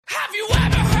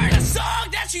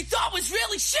that you thought was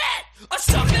really shit. A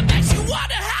song that makes you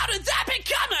wonder how did that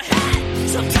become a hit.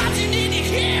 Sometimes you need to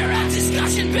hear a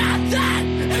discussion about that.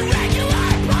 In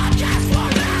regular podcast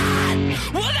format.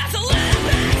 Well, that's a little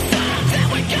bit of songs that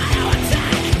we're gonna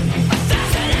attack.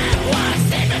 1,001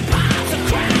 statement piles of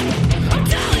crap. I'm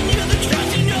telling you the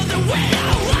truth, you know that we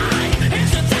don't lie.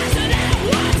 It's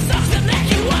 1,001 songs that make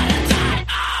you wanna die.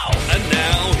 Oh! And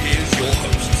now here's your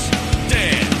hosts,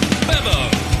 Dan, Bevo,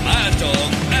 Mad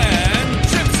Dog, and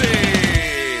Gypsy.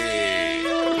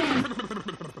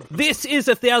 This is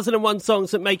 1,001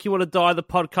 Songs That Make You Want to Die, the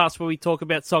podcast where we talk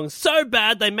about songs so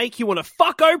bad they make you want to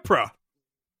fuck Oprah.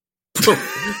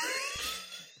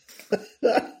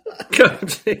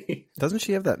 Doesn't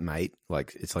she have that mate?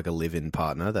 Like, it's like a live-in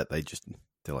partner that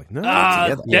they're like, no,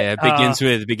 together. Yeah,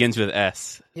 it begins with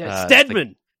S. Yeah,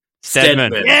 Stedman.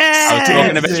 Stedman. Yeah, I was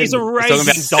talking about she's a I was talking about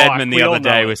racist Stedman dyke. the other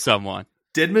day with someone.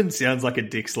 Deadman sounds like a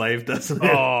dick slave, doesn't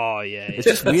it? Oh, yeah. It's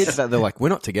just weird that they're like, we're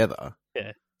not together.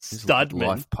 Yeah. This is like Studman.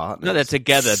 life partners. No, they're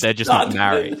together. They're just not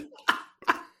married.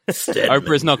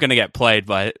 Oprah's not going to get played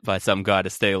by some guy to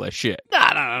steal her shit.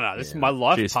 No. This is my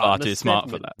life She's partner. far too smart for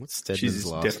Stedman. that. What's Stedman's She's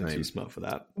last definitely name? too smart for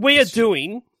that. We are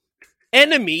doing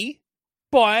Enemy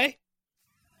by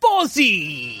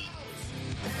Fozzy.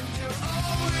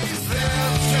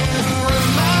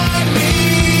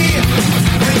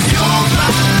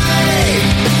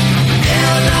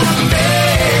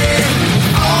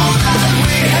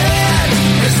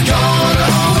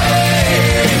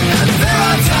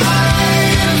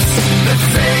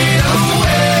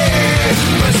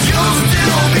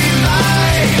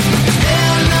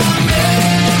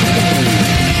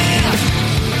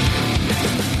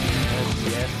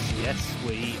 Yes,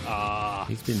 we are.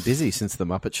 He's been busy since the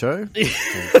Muppet Show.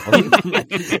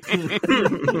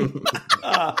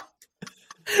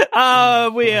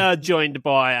 We are joined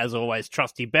by, as always,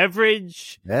 Trusty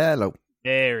Beveridge. Hello.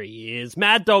 There he is.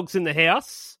 Mad Dog's in the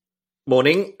house.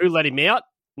 Morning. Who let him out?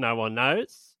 No one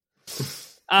knows.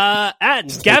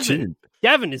 And Gavin. tuned.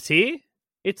 Gavin is here.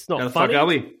 It's not How the funny. fuck are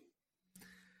we?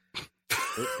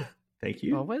 Thank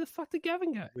you. Oh, where the fuck did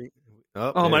Gavin go?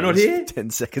 Oh, am I there not it is, here? 10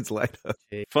 seconds later.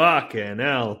 Fucking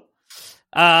hell.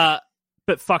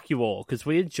 But fuck you all, because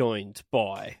we are joined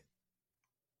by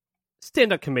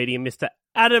stand-up comedian Mr.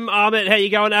 Adam Ahmed. How you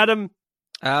going, Adam?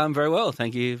 Very well.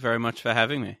 Thank you very much for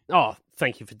having me. Oh,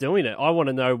 thank you for doing it. I want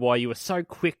to know why you were so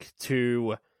quick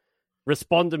to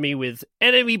respond to me with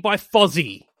Enemy by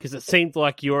Fozzy, because it seemed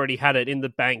like you already had it in the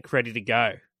bank ready to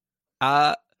go.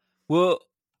 Well,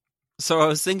 so I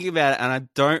was thinking about it, and I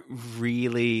don't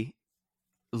really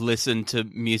listen to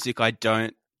music I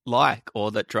don't like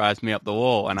or that drives me up the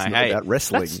wall, and It's I not hate. about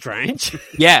wrestling. That's strange.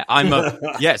 Yeah,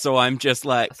 so I'm just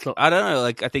like, That's not- I don't know,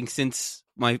 like I think since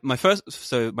my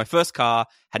first car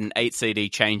had an 8 CD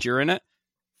changer in it,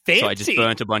 Fancy. so I just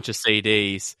burnt a bunch of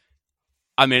CDs.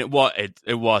 I mean,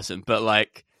 it wasn't, but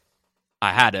like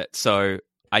I had it, so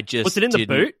I just Was it in the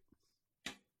didn't- boot?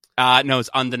 No, it's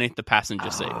underneath the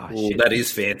passenger seat. Ooh, that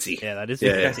is fancy. Yeah, that is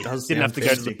Yeah, fancy. it does Didn't have sound to go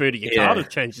to the fancy. boot of your Yeah. car to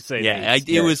change your CD. Yeah,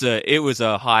 it was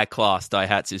a high class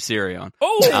Daihatsu Sirion.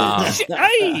 Oh, shit.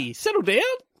 Hey, settle down.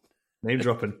 Name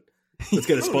dropping. Let's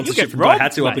get a You'll sponsorship get from robbed,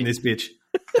 Daihatsu up in mate. this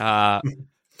bitch.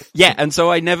 Yeah, and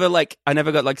so I never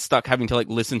got like stuck having to like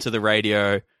listen to the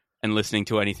radio and listening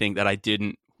to anything that I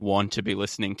didn't want to be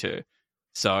listening to.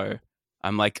 So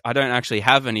I'm like, I don't actually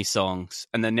have any songs.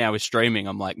 And then now with streaming,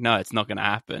 I'm like, no, it's not going to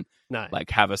happen. No. Like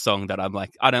have a song that I'm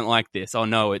like, I don't like this. Oh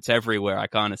no, it's everywhere. I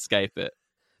can't escape it.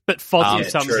 But Fozzy Yeah,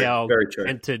 somehow true. Very true.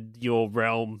 entered your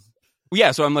realm.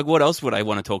 Yeah, so I'm like, what else would I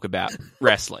want to talk about?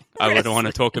 Wrestling. I would want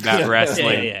to talk about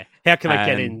wrestling. Yeah. How can I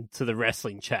get Um, into the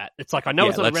wrestling chat? It's like, I know yeah,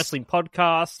 it's not a let's- wrestling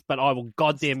podcast, but I will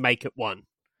goddamn make it one.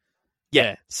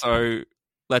 Yeah. So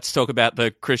let's talk about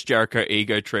the Chris Jericho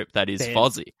ego trip that is Damn.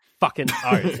 Fozzy. Fucking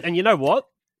oath. And you know what?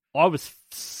 I was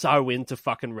so into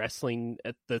fucking wrestling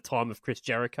at the time of Chris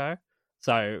Jericho.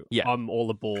 So Yeah. I'm all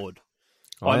aboard.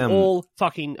 I I'm am- all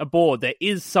fucking aboard. There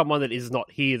is someone that is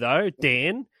not here, though.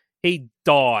 Dan, he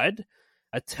died.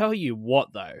 I tell you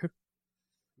what, though.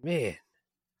 Man,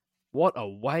 what a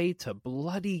way to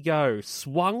bloody go.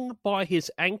 Swung by his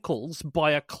ankles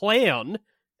by a clown,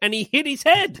 and he hit his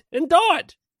head and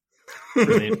died.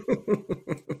 Brilliant.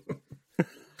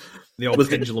 The old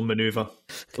pendulum maneuver.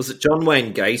 Was it John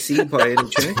Wayne Gacy by any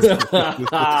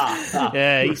chance?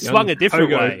 Yeah, he swung a different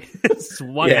Hogo. way.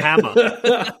 Swung a hammer.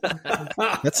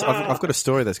 I've got a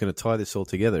story that's going to tie this all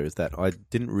together. Is that I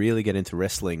didn't really get into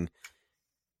wrestling,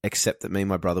 except that me and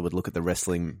my brother would look at the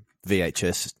wrestling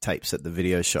VHS tapes at the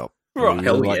video shop. Right. We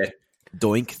Hell really yeah. liked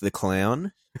Doink the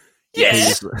Clown. Yeah. He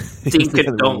was the Dink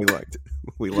and one we Donk. liked.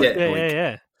 We liked Yeah. Yeah, Doink. yeah,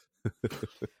 yeah.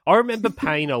 I remember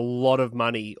paying a lot of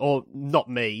money, or not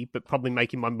me, but probably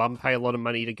making my mum pay a lot of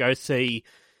money to go see.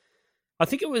 I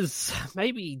think it was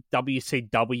maybe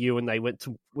WCW, and they were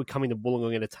coming to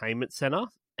Wollongong Entertainment Centre,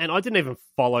 and I didn't even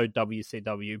follow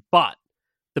WCW, but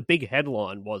the big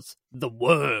headline was The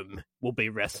Worm will be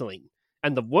wrestling,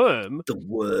 and The Worm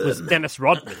was Dennis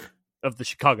Rodman of the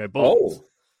Chicago Bulls. Oh,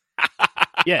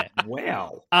 Yeah.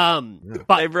 wow.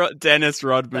 But They brought Dennis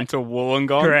Rodman to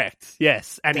Wollongong. correct,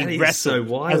 yes, and That he is wrestled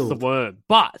so as the wild. Worm.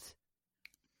 But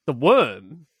the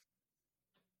Worm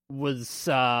was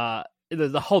the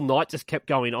whole night just kept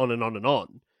going on and on and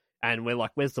on, and we're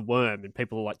like, "Where's the Worm?" And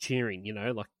people are like cheering,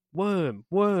 like "Worm,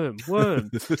 Worm, Worm,"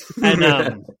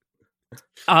 and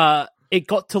it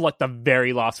got to like the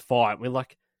very last fight. We're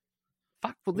like,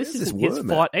 "Fuck! Well, this Where's isn't this his Worm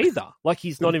fight either. Like,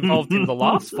 he's not involved in the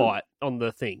last fight on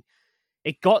the thing."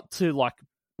 It got to like,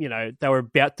 they were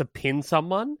about to pin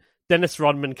someone. Dennis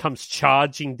Rodman comes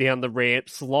charging down the ramp,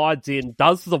 slides in,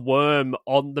 does the Worm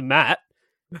on the mat,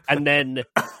 and then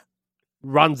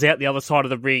runs out the other side of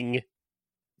the ring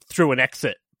through an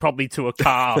exit, probably to a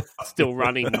car still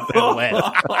running and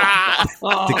left.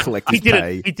 To collect He his pay.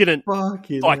 didn't. He didn't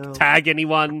Fucking like hell. tag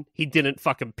anyone. He didn't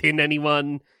fucking pin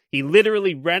anyone. He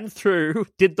literally ran through,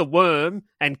 did the Worm,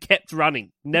 and kept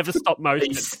running. Never stopped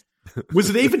motion. Was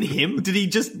it even him? Did he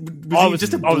just? Was I he was-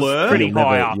 just a I was blur? pretty You'll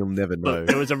high never, up. you'll never know. But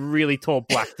there was a really tall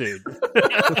black dude. Can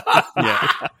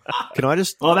I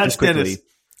just? Oh, that's just quickly? Dennis.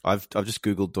 I've just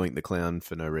googled Doink the Clown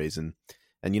for no reason,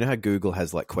 and you know how Google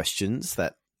has like questions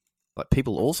that like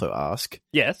people also ask.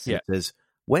 Yes. Yeah. It says,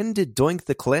 "When did Doink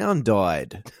the Clown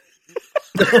died?"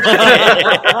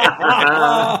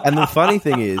 And the funny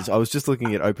thing is, I was just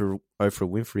looking at Oprah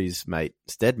Winfrey's mate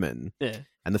Stedman, Yeah.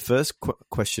 and the first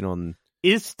question on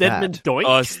Is Stedman That. Doink?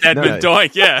 Oh, Stedman No.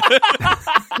 Doink, yeah.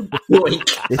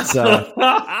 it's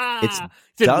It's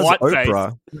in does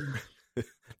whiteface.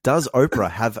 Does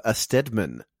Oprah have a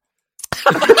Stedman?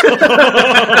 You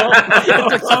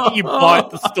bite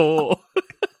the store.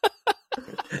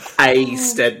 A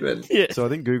Stedman. Yeah. So I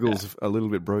think Google's a little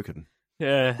bit broken.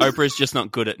 Yeah. Oprah's just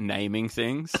not good at naming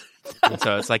things. And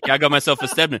so it's like, I got myself a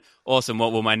Stedman. Awesome,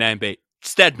 what will my name be?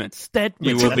 Stedman. Stedman.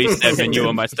 You will be Stedman, you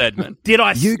are my Stedman. Did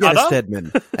I You get a stutter?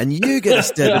 Stedman, and you get a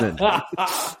Stedman.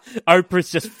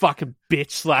 Oprah's just fucking bitch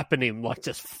slapping him, like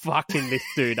just fucking this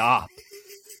dude up.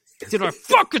 Did I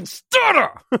fucking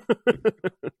stutter? I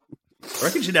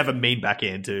reckon she'd have a mean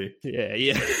backhand too.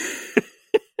 Yeah.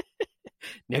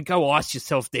 Now go ice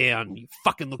yourself down. You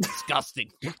fucking look disgusting.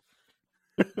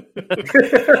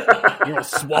 You're all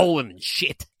swollen and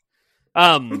shit.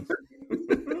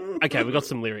 Okay, we've got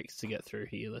some lyrics to get through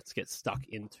here. Let's get stuck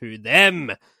into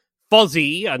them.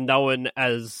 Fozzy are known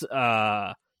as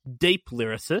deep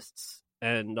lyricists,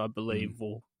 and I believe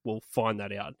we'll find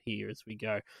that out here as we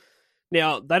go.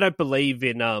 Now, they don't believe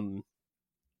in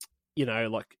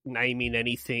like naming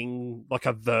anything like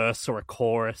a verse or a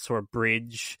chorus or a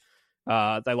bridge.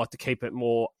 They like to keep it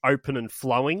more open and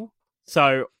flowing.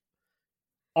 So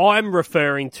I'm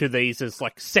referring to these as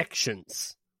like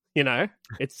sections.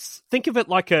 Think of it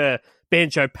like a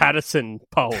Banjo Patterson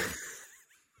poem.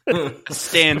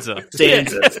 Stanza.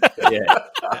 Stanzas. Yeah.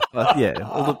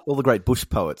 All the great bush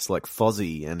poets like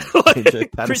Fozzy and Chris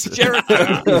Patterson.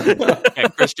 Jericho. Okay,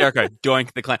 Chris Jericho,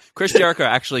 Doink the Clown. Chris Jericho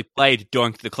actually played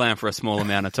Doink the Clown for a small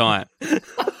amount of time.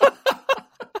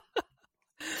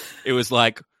 It was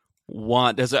like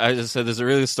one. There's a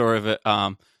really good story of it.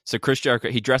 So Chris Jericho,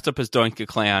 he dressed up as Doink the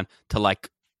Clown to like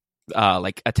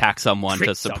attack someone Trick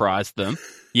to surprise them.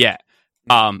 Yeah.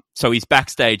 So he's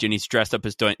backstage and he's dressed up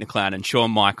as Doink the Clown, and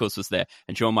Shawn Michaels was there,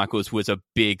 and Shawn Michaels was a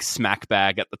big smack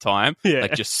bag at the time, Yeah.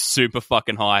 like just super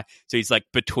fucking high. So he's like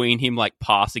between him, like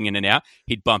passing in and out,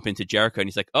 he'd bump into Jericho, and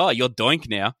he's like, "Oh, you're Doink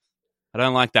now. I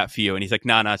don't like that for you." And he's like,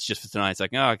 "No, it's just for tonight." He's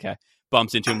like, "Oh, okay."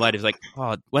 Bumps into him later. He's like,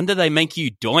 "Oh, when did they make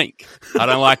you Doink? I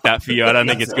don't like that for you. I don't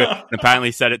think it's good." And apparently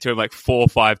he said it to him like 4 or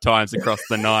 5 times across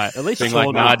the night. At least being Shawn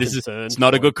like, "Nah, was it's concerned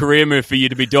not a for good career move for you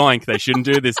to be Doink. They shouldn't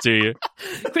do this to you."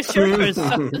 Chris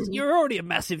Jericho, you're already a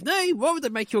massive name. Why would they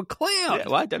make you a clown? Yeah,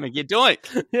 why don't make you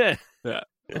Doink? Yeah. Yeah.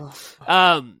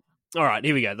 All right,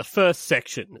 here we go. The first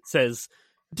section. It says,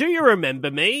 "Do you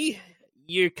remember me?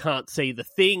 You can't see the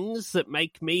things that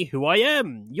make me who I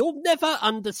am. You'll never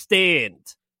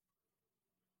understand."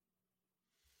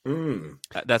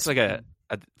 That's like I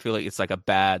feel like it's like a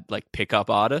bad like pickup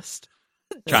artist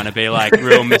trying to be like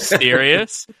real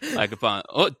mysterious. Like,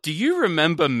 do you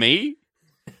remember me?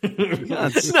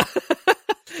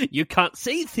 You can't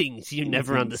see things you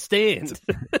never understand.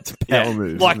 It's a power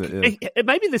move. Like, isn't it?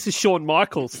 maybe this is Shawn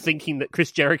Michaels thinking that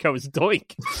Chris Jericho is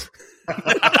Doink.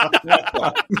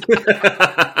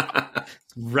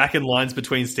 Racking lines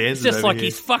between It's stanzas. just over like here.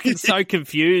 he's fucking so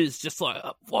confused. Just like,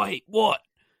 wait, what?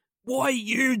 Why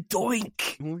you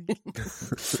doink?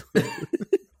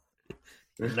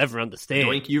 I'll never understand.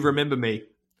 Doink, you remember me.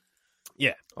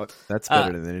 That's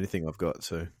better than anything I've got.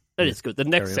 So That is good. The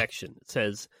next on. section it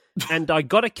says, "And I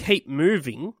gotta keep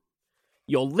moving.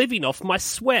 You're living off my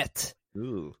sweat.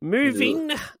 ooh.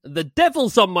 Moving, the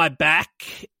devil's on my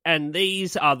back, and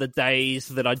these are the days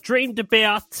that I dreamed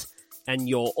about, and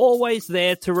you're always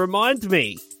there to remind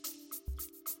me."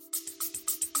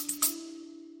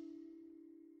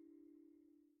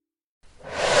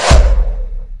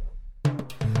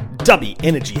 Dubby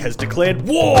Energy has declared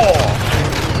war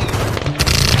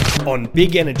on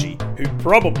Big Energy, who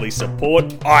probably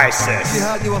support ISIS.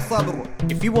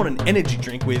 If you want an energy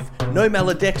drink with no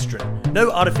maltodextrin,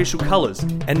 no artificial colours,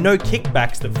 and no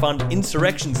kickbacks that fund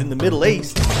insurrections in the Middle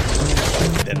East,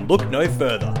 then look no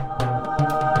further.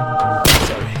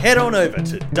 So head on over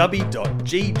to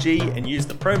dubby.gg and use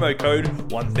the promo code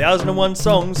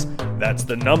 1001songs, that's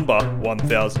the number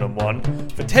 1001,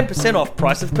 for 10% off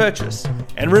price of purchase.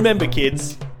 And remember,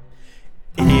 kids,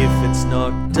 if it's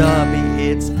not Dubby,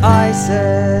 it's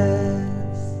ISIS.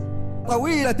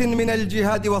 طويلة من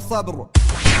الجهاد والصبر.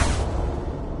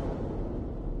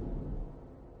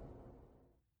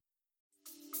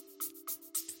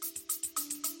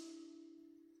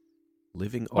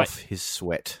 Living off his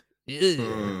sweat. Like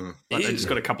they just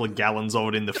got a couple of gallons of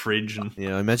it in the fridge, and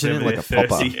Yeah, imagine it whenever like a they're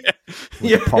popper. thirsty.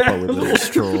 Like a popper with a little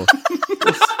straw.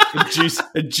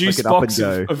 a juice Like an up box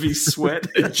and go. of his sweat.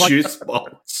 Juice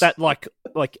box. That like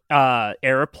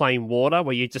aeroplane water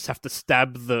where you just have to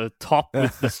stab the top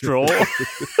with the straw.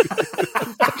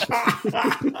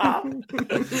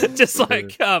 Just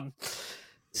like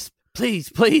please,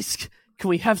 can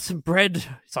we have some bread?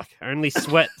 It's like, only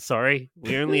sweat, sorry.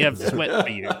 We only have sweat for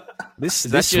you. This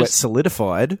that sweat just-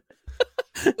 solidified.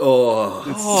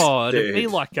 Oh, It'd be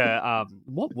dude. like a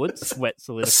what would sweat A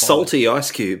solidify? salty ice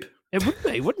cube. It would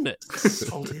be, wouldn't it?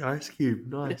 Salty ice cube,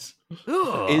 nice.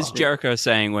 Is Jericho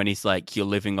saying when he's like, "You're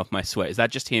living off my sweat"? Is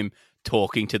that just him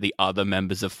talking to the other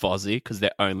members of Fozzy because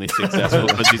they're only successful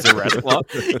because he's a wrestler?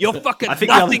 You're fucking I think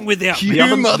nothing without me. You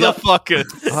motherfucker!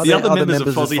 Are The there other members of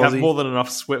members Fozzy have more than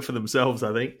enough sweat for themselves,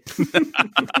 I think.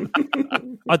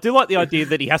 I do like the idea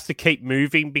that he has to keep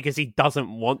moving because he doesn't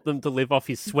want them to live off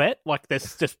his sweat. Like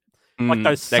there's just like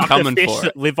those they're sucker coming fish for that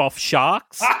it. live off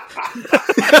sharks.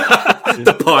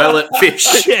 The pilot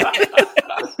fish. Yeah.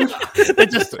 They're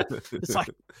just, it's like,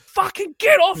 fucking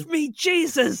get off me,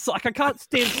 Jesus! Like I can't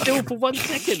stand still for 1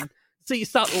 second. So you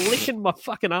start licking my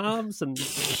fucking arms and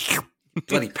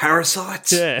Bloody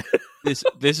parasites. yeah. This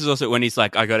is also when he's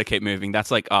like, "I got to keep moving."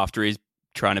 That's like after he's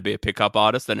trying to be a pickup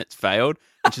artist and it's failed,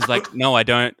 and she's like, "No, I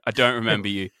don't remember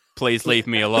you. Please leave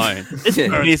me alone."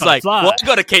 And he's like, fly. "Well, I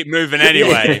got to keep moving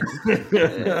anyway.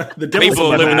 The devil's People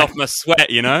on are my living back. off my sweat,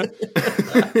 you know."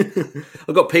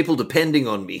 I've got people depending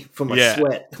on me for my Yeah.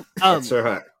 sweat. That's all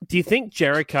right. Do you think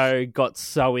Jericho got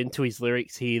so into his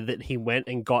lyrics here that he went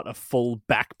and got a full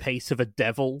back piece of a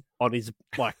devil on his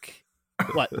like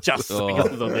just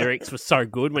because the lyrics were so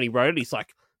good when he wrote it? He's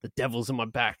like, "The devil's in my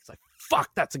back." It's like,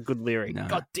 fuck, that's a good lyric. No.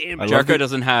 God damn I it. love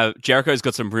Jericho's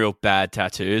got some real bad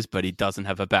tattoos, but he doesn't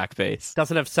have a back piece.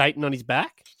 Doesn't have Satan on his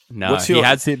back. No, What's he your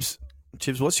has.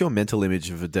 Chibs, what's your mental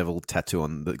image of a devil tattoo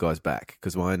on the guy's back?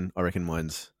 Because I reckon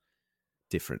mine's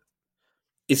different.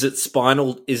 Is it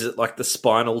spinal? Is it like the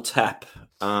spinal tap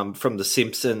from The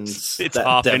Simpsons? It's that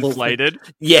half devil- inflated.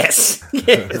 Yes,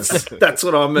 yes. That's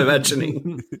what I'm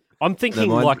imagining. I'm thinking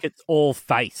No, mine- like it's all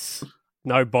face,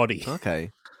 no body.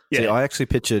 Okay. Yeah. See, I actually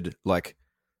pictured like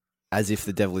as if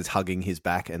the devil is hugging his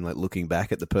back and like looking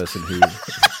back at the person who. like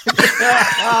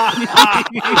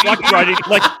riding,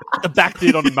 like the back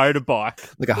dude on a motorbike.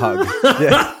 like a hug.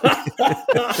 Yeah.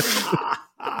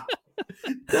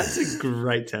 That's a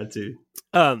great tattoo.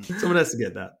 Someone has to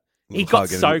get that. He Little got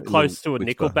hug and so a little close to a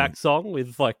whisper. Nickelback song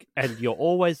with like, "And you're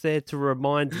always there to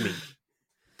remind me."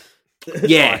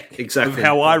 Yeah, Of exactly.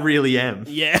 how I really am.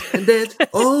 Yeah. And there's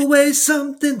always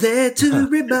something there to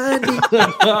remind me. Yeah,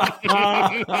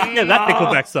 that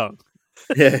Nickelback song.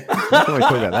 Yeah. How can we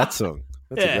talk about that song?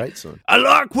 That's Yeah. a great song. I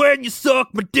like when you suck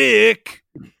my dick.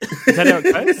 Is that how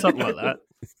it goes? Something like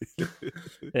that.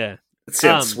 Yeah. It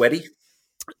sounds sweaty.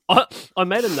 I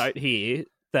made a note here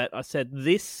that I said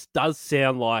this does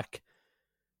sound like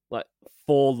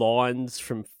 4 lines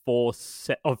from four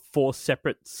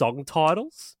separate song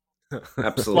titles.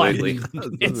 Absolutely.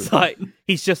 It's like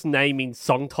he's just naming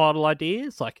song title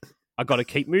ideas. Like, "I got to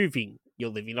keep moving. You're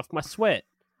living off my sweat.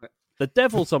 The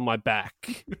devil's on my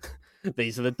back.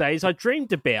 These are the days I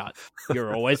dreamed about.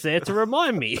 You're always there to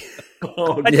remind me.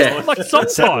 Oh, I just like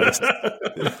sometimes.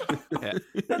 Yeah.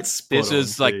 That's spot This on,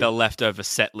 was like too. the leftover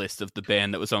set list of the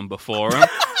band that was on before him.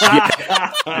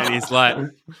 And he's like,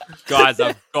 guys,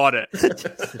 I've got it.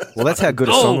 Well, that's how good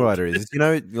a Oh. songwriter is. You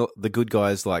know, the good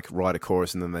guys like write a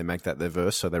chorus and then they make that their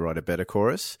verse, so they write a better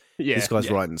chorus. Yeah, This guy's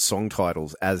writing song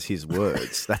titles as his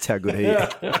words. That's how good he is.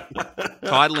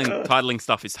 Titling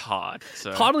stuff is hard.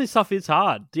 So Titling stuff is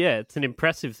hard. Yeah, it's an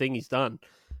impressive thing he's done.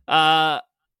 I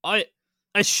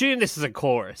assume this is a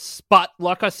chorus, but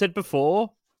like I said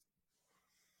before,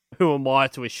 who am I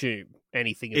to assume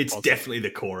anything is It's possible? definitely the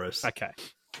chorus. Okay.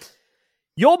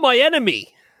 You're my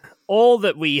enemy. All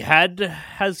that we had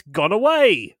has gone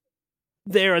away.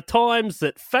 There are times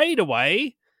that fade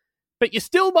away, but you're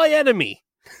still my enemy.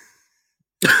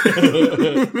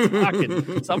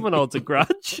 Fucking, someone holds a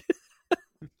grudge.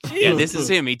 yeah, this is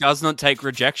him. He does not take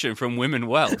rejection from women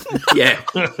well. Yeah.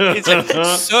 He's like,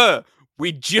 sir,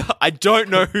 I don't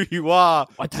know who you are.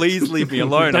 I don't- Please leave me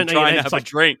alone. Don't I'm know your trying name. to have It's a like-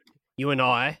 drink. You and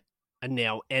I are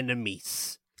now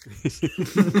enemies.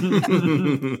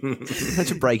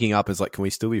 Imagine breaking up as like, can we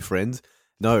still be friends?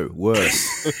 No,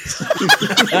 worse.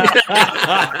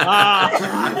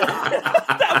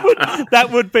 That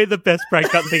would be the best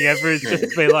breakup thing ever. Is just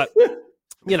to be like,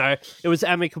 you know, it was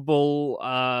amicable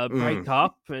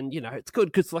breakup, and you know, it's good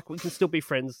because like we can still be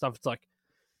friends and stuff. It's like,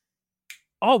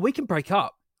 oh, we can break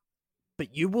up,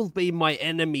 but you will be my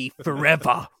enemy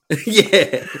forever.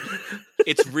 Yeah.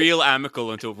 It's real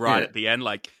amicable until right Yeah. at the end.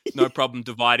 Like, no problem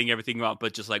dividing everything up,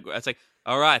 but just like, it's like,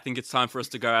 all right, I think it's time for us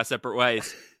to go our separate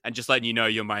ways. And just letting you know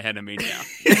you're my enemy now.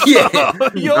 Yeah.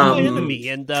 You're my enemy,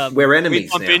 and We're We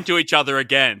enemies bump now. into each other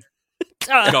again.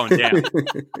 It's going down.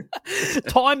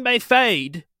 time may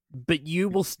fade, but you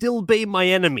will still be my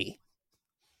enemy.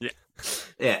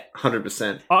 Yeah,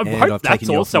 100%. I And hope I've that's taken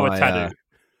you off also a my, tattoo.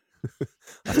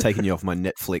 I've taken you off my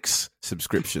Netflix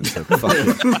subscription. So fuck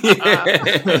it.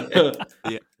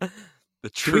 The Do we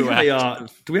true have act a,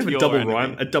 of do we have a pure double enemy.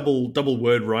 rhyme? A double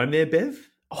word rhyme there, Bev?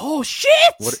 Oh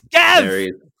shit! What- Gav! There he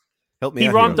is. Help me He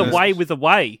out rhymed here on away with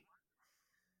away.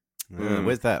 this.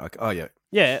 Where's that? Like, oh, yeah.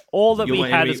 Yeah, all that You're we my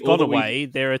had enemy, has all gone that we- away.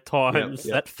 There are times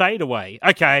Yep. that fade away.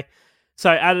 Okay, so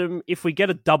Adam, if we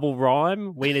get a double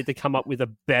rhyme, we need to come up with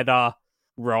a better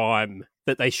rhyme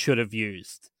that they should have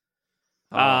used.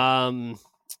 Oh.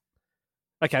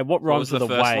 Okay, what What was rhymes the with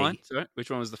first away? line? Sorry?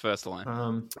 Which one was the first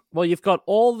line? Well, you've got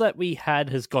all that we had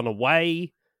has gone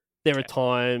away. There are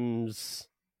times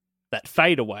that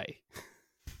fade away.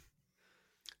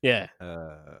 Yeah,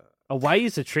 away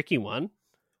is a tricky one.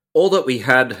 All that we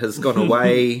had has gone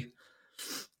away.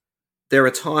 There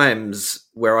are times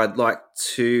where I'd like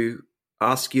to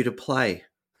ask you to play.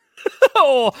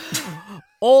 Or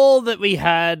all that we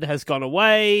had has gone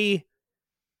away.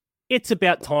 It's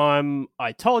about time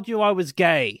I told you I was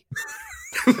gay.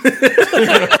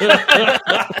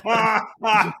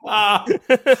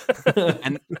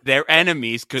 And they're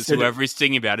enemies because whoever he's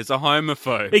singing about is a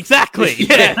homophobe. Exactly.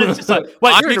 Yeah. It's just like,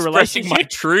 wait, I'm you're in a expressing relationship. my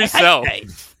true I hate self.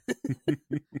 gays.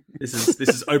 This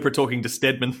is Oprah talking to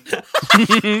Stedman.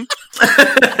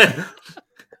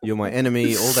 You're my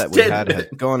enemy. All that we had has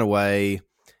gone away.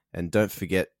 And don't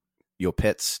forget your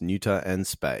pets, neuter and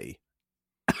spay.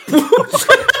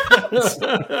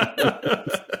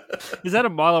 Is that a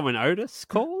Milo and Otis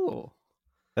call? Or?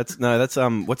 That's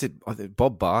what's it?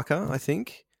 Bob Barker, I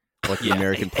think. Like the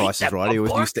American I hate Price is that Right. He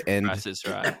always Bob used to end. Price is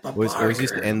Right. Always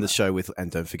used to end the show with,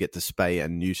 and don't forget to spay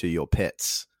and neuter your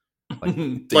pets. Like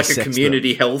a de-sex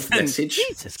community health message.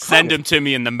 Jesus Christ. Send them to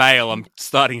me in the mail. I'm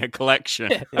starting a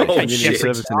collection. Oh, Community shit.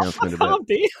 service announcement about. Oh,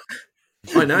 dear.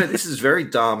 I know, this is very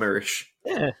Dharma-ish.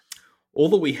 Yeah. All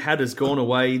that we had has gone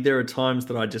away. There are times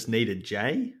that I just need a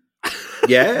J.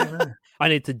 Yeah? I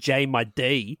need to J my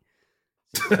D.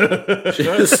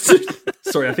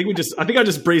 Sorry, I think I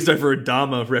just breezed over a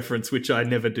Dharma reference, which I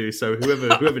never do. So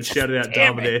whoever shouted out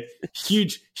Damn Dharma there,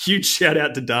 huge shout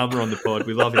out to Dharma on the pod.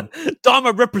 We love him.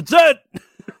 Dharma represent.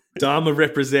 Dharma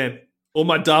represent. All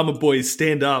my Dharma boys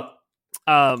stand up.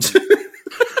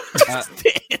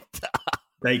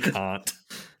 They can't.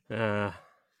 All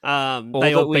All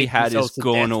that we had is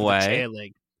gone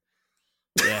away.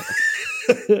 Yeah.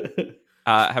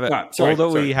 How about Right, sorry, all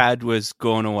that sorry. we had was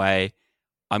gone away.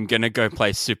 I'm gonna go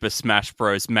play Super Smash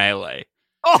Bros. Melee.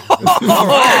 All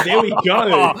right, there we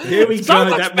go. There we So go.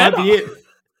 much That might be better. it.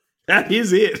 That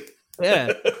is it.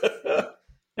 Yeah.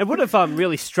 It would have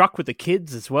really struck with the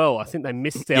kids as well. I think they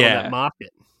missed out on Yeah. that market.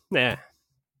 Yeah.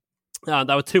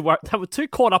 They were too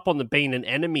caught up on being an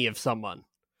enemy of someone.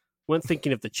 Weren't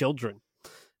thinking of the children.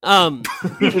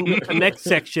 The next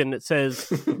section, it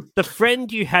says, The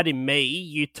friend you had in me,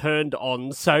 you turned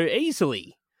on so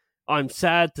easily. I'm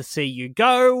sad to see you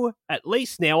go. At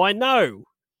least now I know.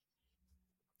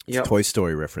 Yep. Toy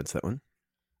Story reference, that one.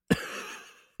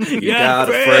 You got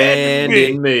a friend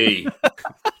in me.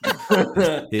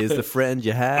 Here's the friend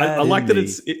you had. I like in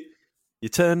that me. You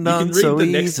turned you on can read so the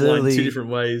next line easily. two different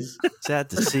ways. Sad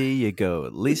to see you go.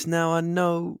 At least now I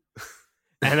know.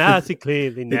 And I see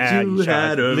clearly now you you tried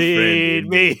had to a lead friend in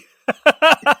me.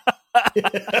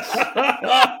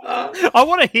 I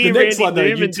want to hear The next Randy one, though,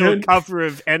 you Newman do a turned- cover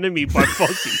of Enemy by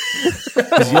Fozzy.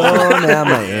 'Cause you're now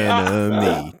my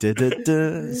enemy.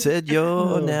 Da-da-da. Said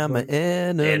you're now my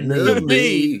enemy.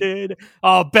 Enemy.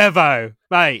 Oh, Bevo,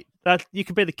 mate. You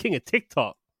could be the king of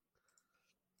TikTok.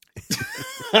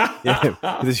 Yeah,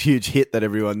 with this huge hit that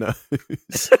everyone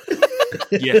knows.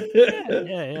 Yeah.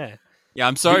 Yeah. Yeah,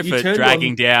 I'm sorry You for turned dragging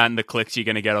on- down the clicks you're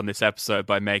going to get on this episode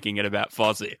by making it about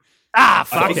Fozzie. Ah, I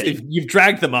fuck think it. You've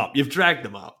dragged them up. Yeah.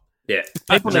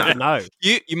 People need to know.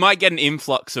 You might get an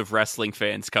influx of wrestling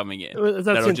fans coming in. That's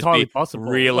That'll entirely just be possible.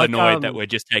 real Like, annoyed that we're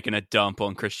just taking a dump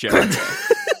on Chris Jericho.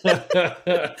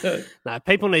 No,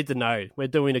 people need to know. We're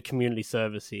doing a community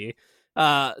service here.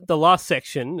 The last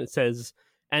section, it says,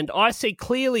 and I see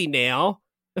clearly now.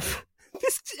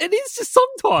 It is just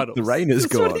subtitles. The rain is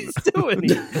That's what gone. he's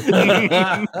doing.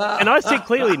 And I see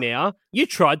clearly now, you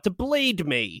tried to bleed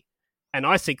me. And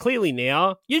I see clearly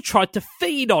now, you tried to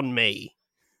feed on me.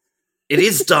 It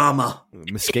is Dharma.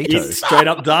 Mosquito. It's straight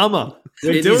up Dharma.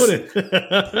 We're It doing is.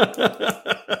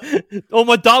 it. All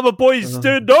my Dharma boys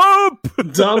stood up.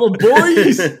 Dharma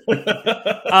boys.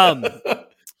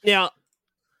 Now,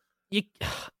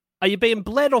 are you being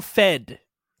bled or fed?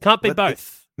 Can't be What?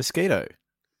 both. Mosquito.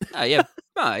 Yeah.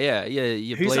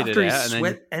 You Who's bleed after it his out. And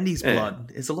sweat then, and his blood?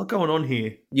 There's a lot going on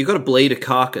here. You got to bleed a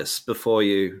carcass before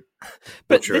you.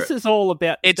 But butcher this it. is all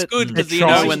about. It's good the 'cause you know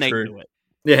tries when they to do do it.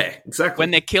 Yeah, exactly. when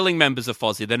they're killing members of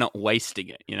Fozzie, they're not wasting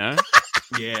it, you know?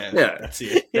 Yeah, Yeah. that's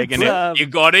it. They're It's, gonna, you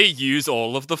gotta use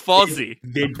all of the Fozzie.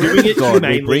 They're doing it God, we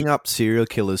humanely. bring up serial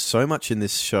killers so much in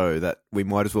this show that we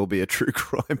might as well be a true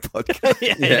crime podcast.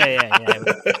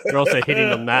 Yeah. We're also hitting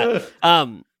on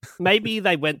that. Maybe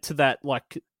they went to that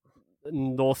like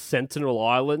North Sentinel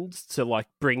Island to like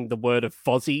bring the word of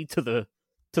Fozzie to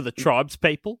the tribes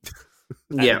people.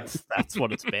 And Yeah. that's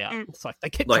what it's about. It's like they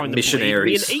keep Like trying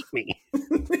missionaries. to bleed me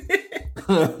and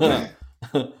eat me.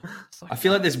 I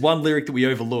feel like there's one lyric that we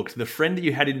overlooked. The friend that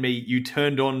you had in me, you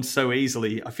turned on so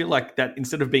easily. I feel like that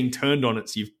instead of being turned on,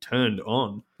 it's you've turned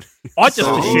on. I just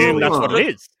So assume easily. that's what it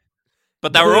is.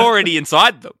 But they were already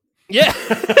inside them. Yeah.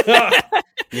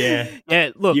 Yeah, Yeah,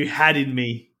 look, you had in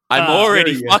me. I'm Ah,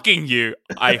 already there you go. fucking you.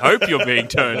 I hope you're being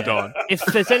turned on. if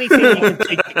there's anything you can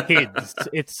teach your kids,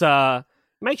 it's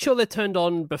make sure they're turned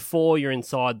on before you're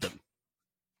inside them.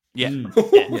 Yeah.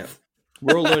 Yeah.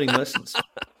 We're all learning lessons.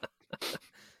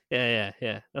 Yeah.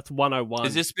 That's 101.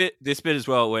 Is this bit as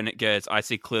well when it goes, I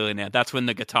see clearly now? That's when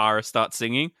the guitarist starts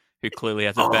singing, who clearly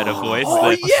has a better voice,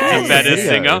 a better yeah.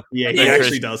 singer. Yeah, he than actually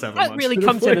Chris. does have a that much really better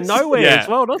comes out of voice. nowhere Yeah. as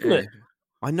well, doesn't it?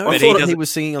 I know. I I thought thought it- he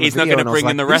was singing on He's the not video, going to and I was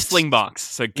bring in the like, this- wrestling box,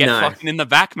 so get No. fucking in the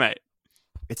back, mate.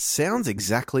 It sounds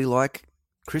exactly like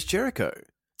Chris Jericho.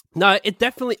 No, it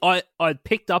definitely. I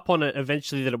picked up on it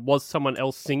eventually that it was someone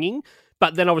else singing,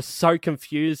 but then I was so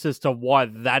confused as to why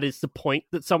that is the point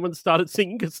that someone started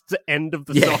singing because it's the end of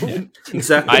the Yeah, song.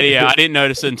 exactly. I didn't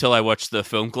notice it until I watched the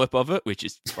film clip of it, which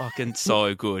is fucking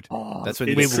so good. That's when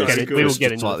It you is so good. We will just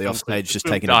get into slightly the off film clip. stage, just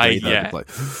taking a Ah, breather. yeah. Like,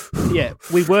 Yeah,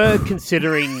 we were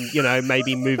considering,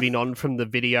 maybe moving on from the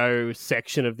video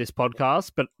section of this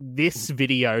podcast, but this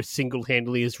video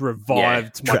single-handedly has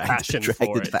revived my passion for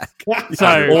dragged it. it back.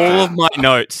 So, All of my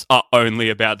notes are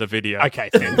only about the video. okay,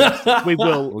 fantastic. We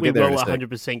will We'll get there in a sec.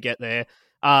 100% get there.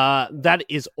 That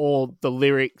is all the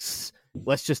lyrics.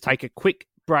 Let's just take a quick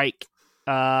break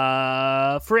for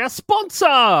our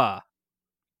sponsor.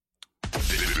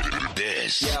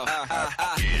 This is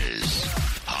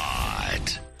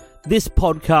hot. This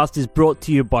podcast is brought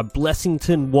to you by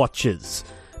Blessington Watches.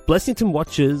 Blessington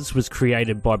Watches was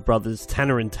created by brothers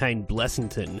Tanner and Tane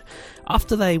Blessington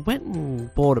after they went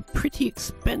and bought a pretty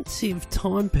expensive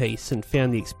timepiece and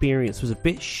found the experience was a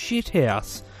bit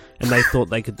shithouse, and they thought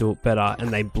they could do it better, and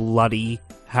they bloody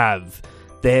have.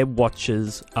 Their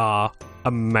watches are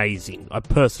amazing. I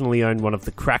personally own one of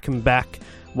the Krakenback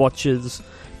watches,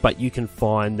 but you can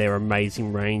find their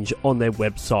amazing range on their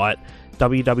website,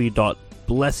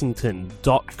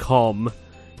 www.blessington.com.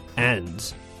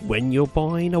 And when you're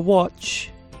buying a watch,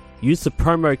 use the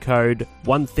promo code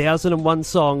 1001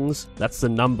 songs, that's the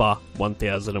number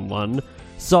 1001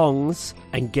 songs,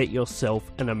 and get yourself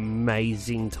an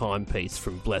amazing timepiece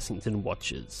from Blessington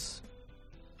Watches.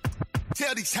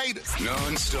 Tell these haters.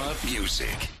 Non-stop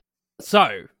music.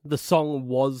 So, the song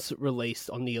was released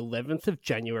on the 11th of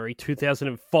January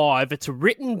 2005. It's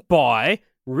written by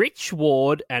Rich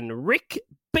Ward and Rick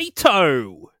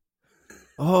Beato.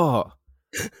 Oh,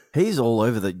 he's all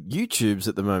over the YouTubes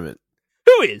at the moment.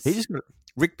 Who is? He just got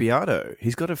Rick Beato.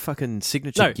 He's got a fucking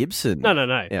signature Gibson.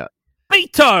 No. Yeah.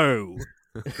 Beato!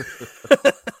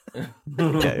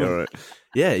 Okay, all right.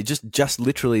 Yeah, he just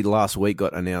literally last week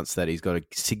got announced that he's got a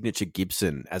signature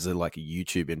Gibson as a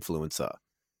YouTube influencer.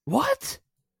 What?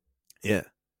 Yeah,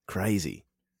 crazy.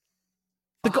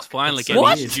 Fox finally getting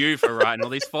his due for writing all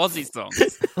these Fozzy songs.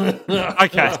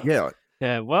 Okay.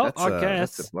 Yeah. Well, I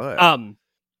guess. That's a blow.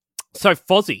 So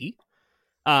Fozzy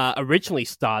originally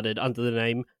started under the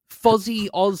name Fozzy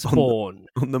Osbourne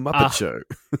on the Muppet Show.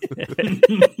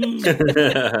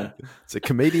 It's a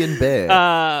comedian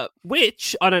bear.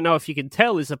 Which, I don't know if you can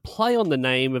tell, is a play on the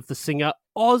name of the singer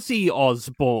Ozzy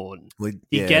Osbourne.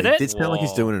 You get it? It did sound like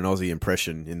he's doing an Aussie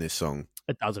impression in this song.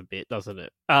 It does a bit, doesn't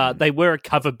it? They were a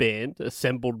cover band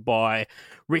assembled by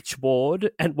Rich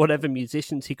Ward and whatever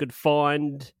musicians he could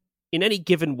find in any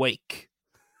given week.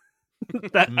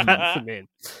 That's the man.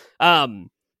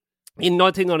 In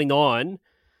 1999,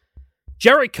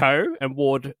 Jericho and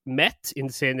Ward met in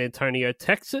San Antonio,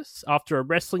 Texas, after a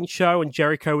wrestling show, and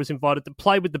Jericho was invited to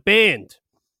play with the band.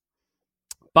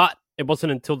 But it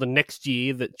wasn't until the next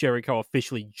year that Jericho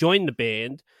officially joined the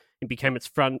band and became its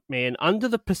front man under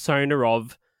the persona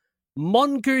of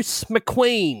Mongoose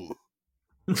McQueen.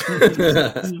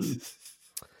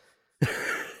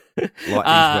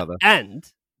 Brother.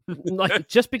 And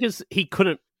just because he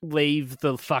couldn't leave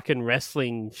the fucking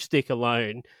wrestling shtick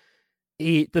alone,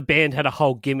 the band had a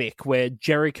whole gimmick where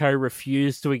Jericho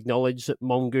refused to acknowledge that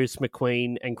Mongoose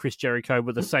McQueen and Chris Jericho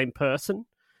were the same person.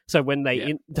 So when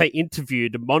they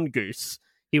interviewed Mongoose,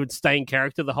 he would stay in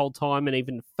character the whole time and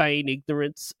even feign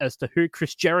ignorance as to who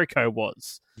Chris Jericho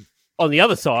was. On the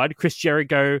other side, Chris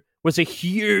Jericho was a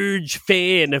huge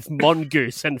fan of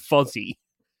Mongoose and Fozzy.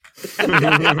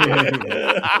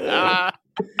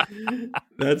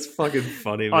 That's fucking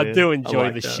funny, man. I do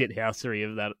enjoy like the that. shithousery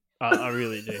of that. I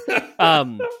really do.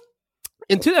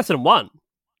 In 2001,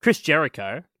 Chris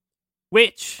Jericho,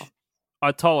 which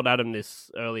I told Adam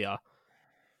this earlier,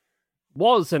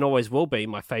 was and always will be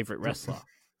my favourite wrestler.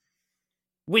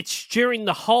 Which, during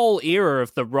the whole era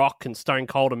of The Rock and Stone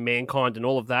Cold and Mankind and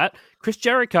all of that, Chris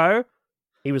Jericho,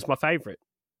 he was my favourite.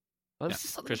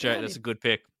 Chris Jericho, that's a good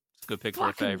pick. It's a good pick for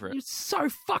a favourite. He's so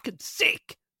fucking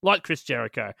sick. Like Chris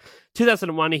Jericho.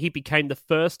 2001, he became the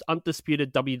first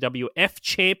undisputed WWF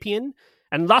champion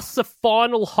and thus the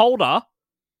final holder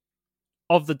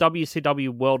of the WCW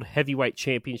World Heavyweight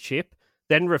Championship,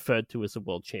 then referred to as the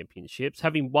World Championships,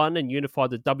 having won and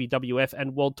unified the WWF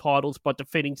and World titles by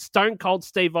defeating Stone Cold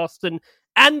Steve Austin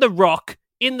and The Rock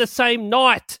in the same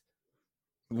night.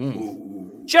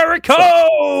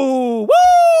 Jericho!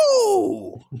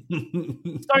 Woo!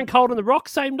 Stone Cold and The Rock,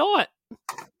 same night.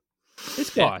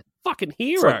 This guy, fucking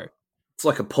hero. It's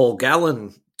like a Paul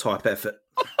Gallen type effort.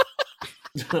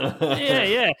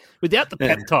 Yeah. Without the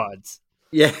peptides.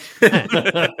 Yeah.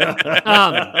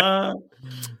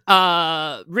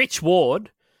 Rich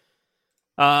Ward,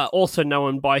 also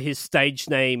known by his stage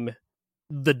name,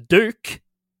 The Duke.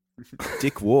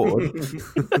 Dick Ward. He's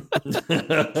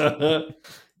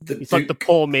like the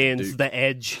poor man's The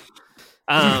Edge.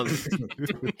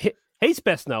 He's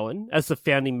best known as the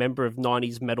founding member of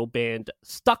 90s metal band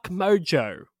Stuck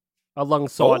Mojo,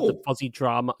 alongside the Fozzy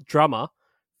drummer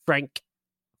Frank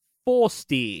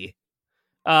Forstier.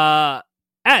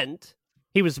 And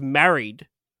he was married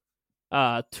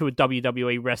to a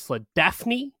WWE wrestler,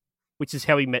 Daphne, which is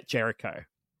how he met Jericho.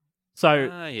 So,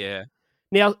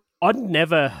 now, I'd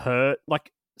never heard,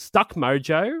 Stuck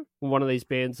Mojo, one of these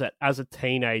bands that, as a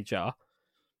teenager,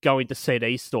 going to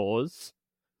CD stores,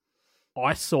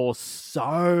 I saw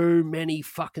so many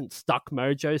fucking Stuck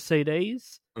Mojo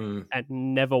CDs and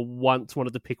never once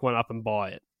wanted to pick one up and buy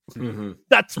it. Mm-hmm.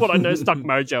 That's what I know Stuck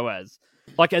Mojo as.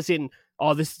 As in,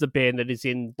 this is a band that is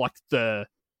in, the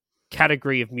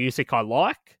category of music I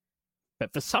like,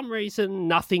 but for some reason,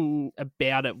 nothing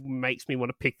about it makes me want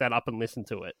to pick that up and listen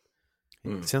to it.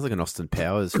 It sounds like an Austin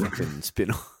Powers fucking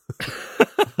spin-off.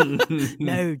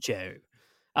 Mojo.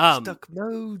 Stuck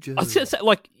Mojo. I was going to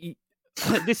say,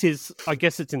 this is, I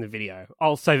guess it's in the video.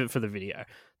 I'll save it for the video.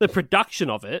 The production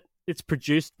of it, it's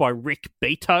produced by Rick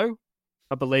Beato,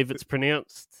 I believe it's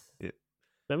pronounced. Yeah.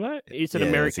 He's an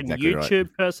American exactly YouTube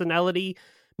right. personality,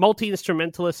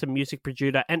 multi-instrumentalist and music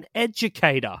producer and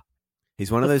educator.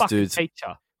 He's one of those dudes.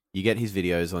 Teacher. You get his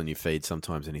videos on your feed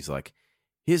sometimes and he's like,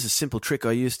 here's a simple trick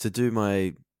I used to do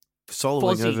my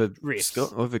soloing Fozzy over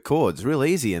riffs. over chords, real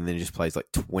easy, and then he just plays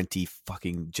like 20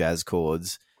 fucking jazz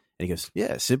chords, and he goes,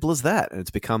 "Yeah, simple as that." And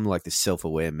it's become like this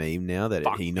self-aware meme now that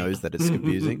Fuck he me. knows that it's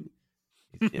confusing.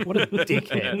 Yeah. What a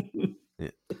dickhead. Yeah.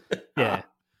 Yeah.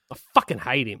 I fucking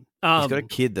hate him. He's got a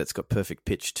kid that's got perfect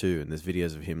pitch too, and there's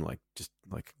videos of him like just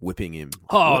like whipping him.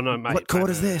 Oh, What- no, mate. What chord No,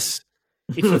 is no, no. this?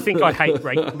 If you think I hate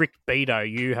Rick Beato,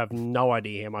 you have no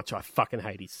idea how much I fucking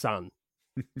hate his son.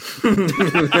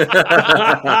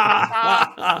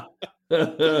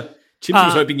 Chips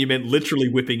was hoping you meant literally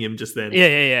whipping him just then.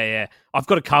 Yeah. I've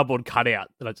got a cardboard cutout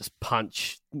that I just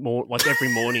punch more like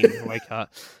every morning when I wake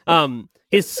up.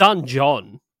 His son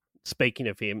John, speaking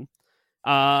of him,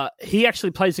 he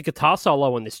actually plays a guitar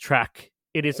solo on this track.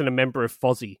 It isn't a member of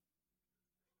Fozzy.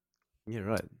 Yeah,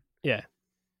 right. Yeah.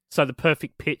 So the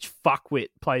perfect pitch fuckwit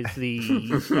plays the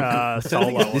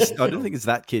solo. I don't think it's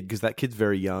that kid because that kid's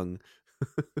very young.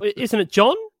 Isn't it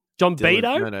John? John Dylan-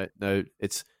 Beato? No.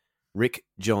 It's Rick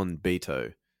John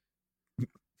Beato.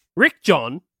 Rick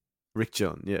John? Rick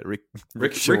John, yeah, Rick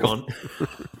Rick on.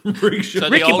 Rick So the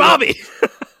Ricky older- Bobby!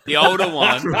 The older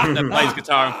one that plays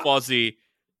guitar in Fozzy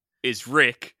is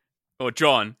Rick or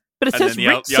John. But it and says then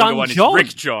the Rick's younger son one John. is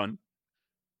Rick John.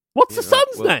 What's Yeah, the right.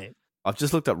 son's Well- name? I've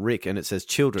just looked up Rick and it says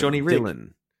children. Johnny Rick.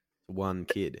 Dylan. One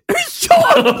kid. Who's John?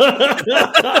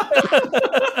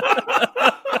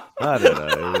 I don't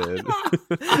know,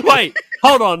 man. Wait,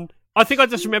 hold on. I think I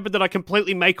just remembered that I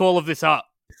completely make all of this up.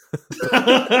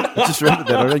 I just remembered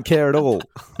that. I don't care at all.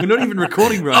 We're not even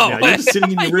recording right Oh, now. You're just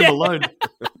sitting in your room yeah. alone.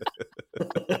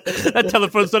 That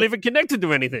telephone's not even connected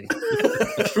to anything.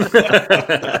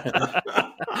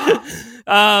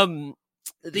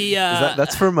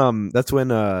 That's from that's when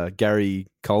Gary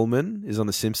Coleman is on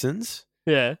The Simpsons.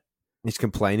 Yeah. He's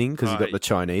complaining because he's got Right. the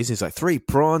Chinese. He's like, 3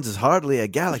 prawns is hardly a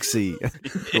galaxy.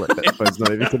 Like, that phone's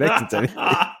not even connected to anything.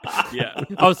 Yeah.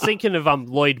 I was thinking of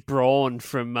Lloyd Braun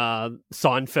from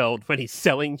Seinfeld when he's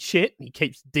selling shit and he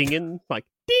keeps dinging like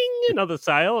ding another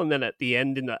sale, and then at the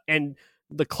end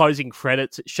the closing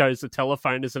credits it shows the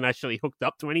telephone isn't actually hooked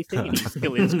up to anything and he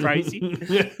still is crazy.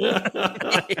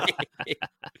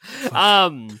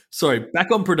 Sorry, back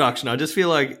on production. I just feel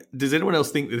like, does anyone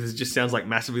else think this just sounds like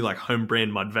massively like home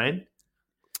brand Mudvayne?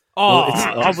 Oh,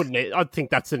 Well, I wouldn't. I think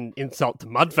that's an insult to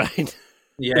Mudvayne.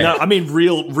 Yeah. No, I mean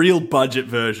real budget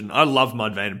version. I love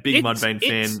Mudvayne. Big Mudvayne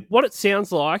fan. What it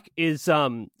sounds like is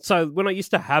so when I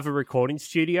used to have a recording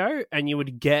studio and you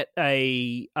would get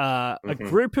a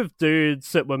group of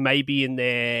dudes that were maybe in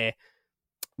their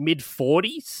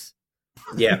mid-40s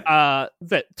Yeah.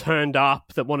 that turned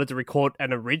up that wanted to record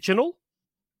an original.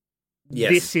 Yes.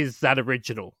 This is that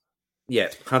original. Yeah.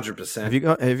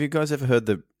 100%. Have you guys ever heard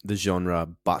the genre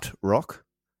butt rock?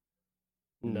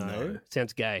 No.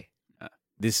 Sounds gay.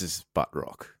 This is butt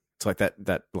rock. It's like that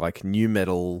like new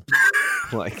metal,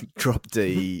 like drop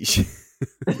D.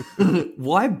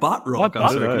 Why butt rock? Why butt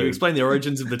Arthur? Can rock? you explain the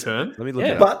origins of the term? Let me look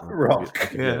Yeah. it Butt up.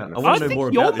 rock. Yeah, I I want to know think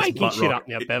more you're about this making butt shit rock. up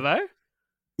now, Bevo.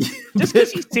 Just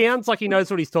because he sounds like he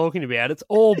knows what he's talking about, it's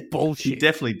all He bullshit.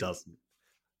 definitely doesn't.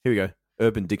 Here we go.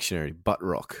 Urban Dictionary, butt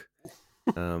rock.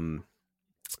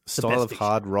 Style of best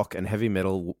hard rock and heavy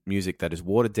metal music that is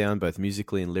watered down both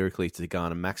musically and lyrically to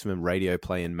garner maximum radio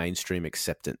play and mainstream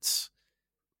acceptance.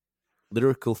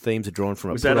 Lyrical themes are drawn from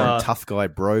a Was that, put-on tough guy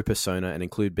bro persona and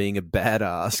include being a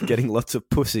badass, getting lots of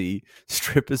pussy,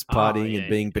 strippers partying, yeah, and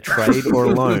being betrayed or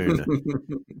alone.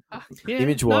 Yeah,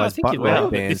 Image-wise, no, I butt think you're right.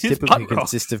 rock bands This is typically butt rock.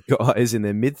 consist of guys in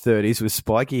their mid-30s with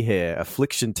spiky hair,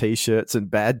 affliction t-shirts, and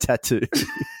bad tattoos.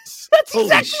 That's Holy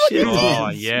exactly what shit. it is. Oh,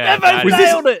 yeah. Bevo that Was is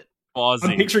this- nailed it. I'm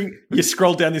Fozzy. picturing you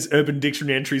scroll down this Urban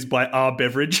Dictionary entries by R.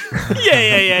 Beveridge.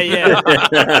 Yeah.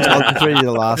 I'll just read you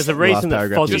the last, There's a reason last that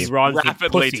paragraph. Fozzy here. rhymes with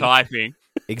Rapidly pussy. typing.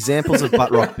 Examples of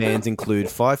butt rock bands include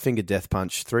Five Finger Death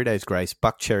Punch, 3 Days Grace,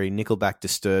 Buck Cherry, Nickelback,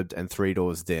 Disturbed, and Three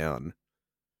Doors Down.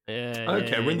 Yeah,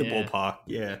 Okay, we're in the yeah. ballpark.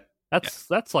 Yeah.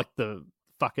 That's like the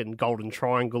fucking golden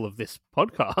triangle of this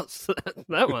podcast.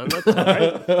 That one.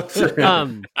 That's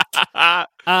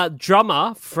great.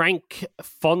 Drummer Frank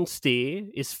Fonstier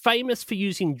is famous for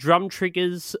using drum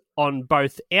triggers on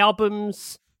both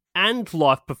albums and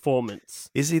live performance.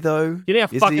 Is he, though? You know how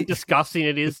Is fucking he? disgusting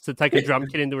it is to take a drum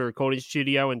kit into a recording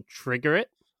studio and trigger it?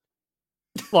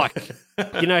 Like,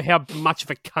 you know how much of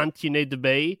a cunt you need to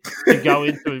be to go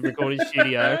into a recording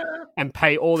studio and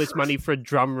pay all this money for a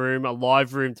drum room, a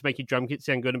live room to make your drum kit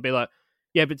sound good and be like,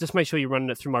 yeah, but just make sure you're running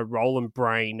it through my Roland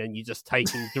brain and you're just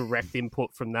taking direct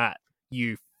input from that.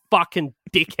 You fucking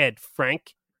dickhead,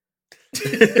 Frank.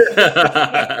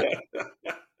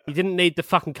 You didn't need to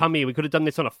fucking come here. We could have done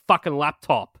this on a fucking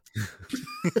laptop.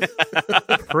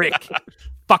 Prick.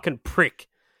 Fucking prick.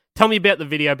 Tell me about the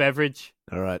video, Beverage.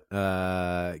 All right.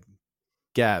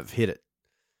 Gav, hit it.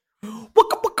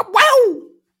 Wow!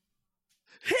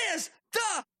 Here's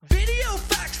the video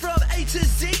facts from A to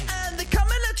Z, and they're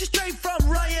coming at you straight from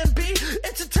Ryan B.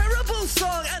 It's a terrible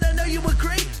song, and I know you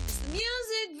agree.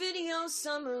 Music video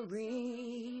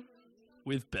summary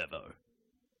with Bevo.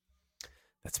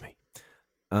 That's me.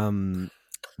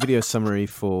 Video summary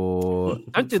for...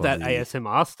 Don't do that the-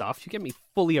 ASMR stuff. You get me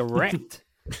fully erect.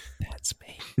 That's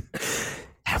me.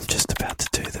 I'm just about to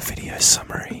do the video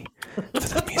summary for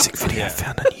the music video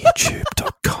found on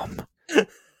youtube.com.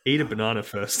 Eat a banana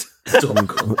first.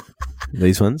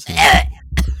 These ones?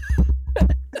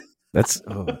 That's...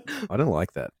 Oh, I don't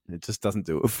like that. It just doesn't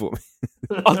do it for me.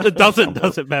 Oh, it doesn't,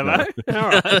 does it, Bevo? All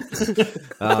right.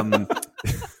 Well,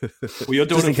 you're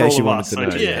doing Just in it for case all you of wanted us. to know.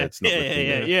 aren't you? It's not the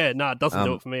thing, Yeah. No, it doesn't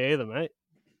do it for me either, mate.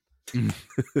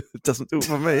 It doesn't do it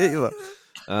for me either.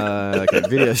 Okay,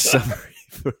 video summary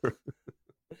for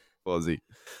Fozzie.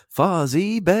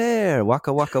 Fozzie Bear,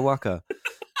 waka waka waka.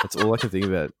 That's all I can think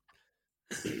about.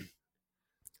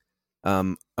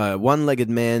 A one-legged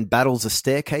man battles a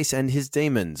staircase and his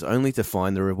demons, only to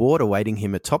find the reward awaiting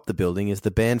him atop the building is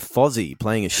the band Fozzie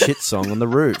playing a shit song on the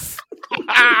roof.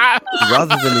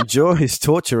 Rather than enjoy his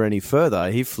torture any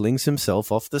further, he flings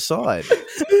himself off the side.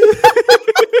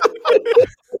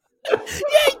 Yeah,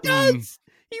 he does.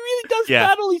 He really does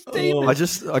battle his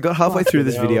demons. I got halfway through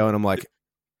this video and I'm like,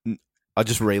 I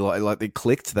just realized, like, it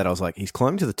clicked that I was like, he's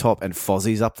climbing to the top and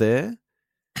Fozzie's up there.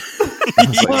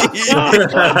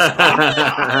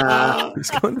 He's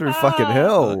going through fucking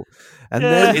hell, and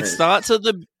then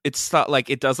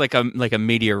it does like a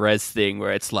media res thing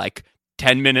where it's like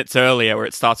 10 minutes earlier where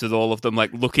it starts with all of them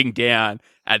like looking down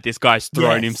at this guy's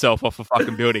throwing himself off a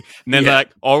fucking building, and then they're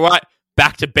like, all right,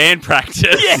 back to band practice.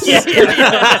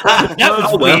 That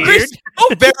was weird.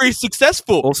 Very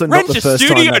successful. Also, not Rent the a first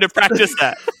time studio that- to practice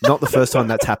that. not the first time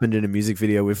that's happened in a music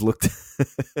video we've looked at.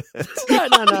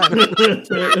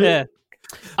 No. Yeah.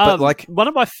 But, like- one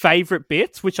of my favorite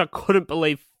bits, which I couldn't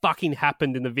believe fucking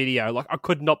happened in the video, like I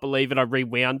could not believe it, I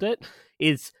rewound it,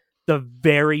 is the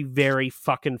very, very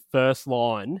fucking first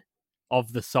line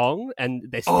of the song, and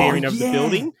they're staring over the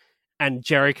building, and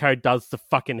Jericho does the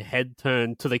fucking head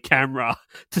turn to the camera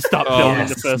to start building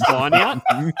the first line out.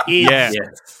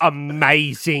 It's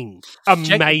amazing.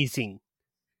 Amazing.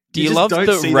 Do you just love don't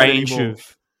the see that range anymore.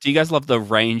 of? Do you guys love the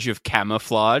range of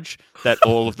camouflage that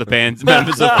all of the band's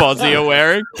members of Fozzie are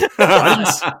wearing?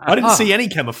 I didn't see any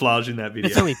camouflage in that video.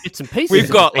 It's only bits and pieces. We've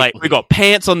got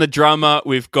pants on the drummer.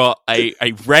 We've got a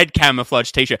red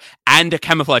camouflage t-shirt and a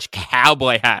camouflage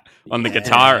cowboy hat on the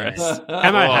guitarist.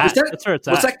 Camo hat. That's where it's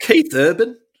at. Was that Keith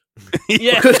Urban?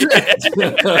 Yeah.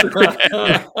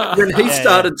 When he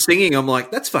started singing, I'm like,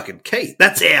 that's fucking Keith.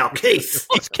 That's our Keith.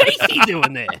 What's Casey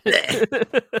doing there?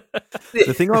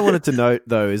 The thing I wanted to note,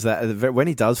 though, is that when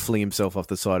he does fling himself off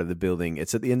the side of the building,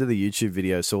 it's at the end of the YouTube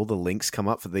video, so all the links come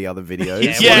up for the other videos.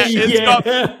 It's got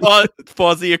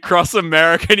Fozzie across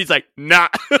America, and he's like, nah.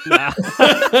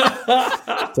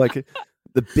 It's like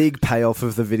the big payoff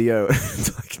of the video.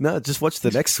 It's like, no, just watch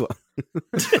the next one.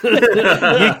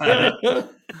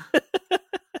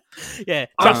 Yeah,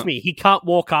 trust me, he can't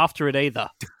walk after it either.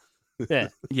 Yeah.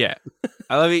 Yeah.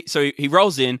 I love it. So he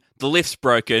rolls in, the lift's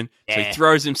broken, so he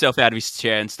throws himself out of his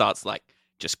chair and starts like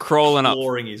just crawling up.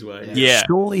 Clawing his way. Yeah.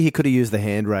 Surely he could have used the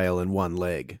handrail and one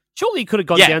leg. Surely he could have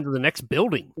gone down to the next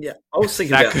building. Yeah, I was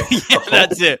thinking about that. Yeah,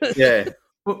 that's it. Yeah.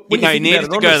 He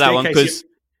needed to go to that one because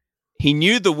he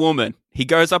knew the woman. He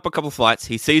goes up a couple of flights,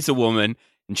 he sees a woman,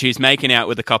 and she's making out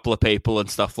with a couple of people and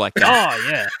stuff like that. Oh,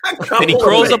 yeah. Then he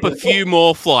crawls up a few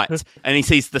more flights, and he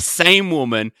sees the same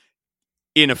woman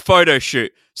in a photo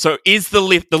shoot. So is the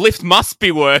lift must be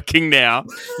working now.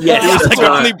 Yes, It was that's like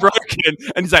right. only broken.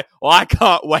 And he's like, I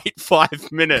can't wait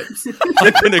 5 minutes.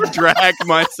 I'm going to drag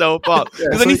myself up.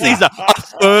 Because then he sees her a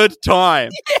third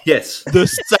time. Yes. The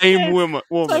same woman.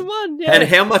 Same one, yeah. And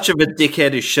how much of a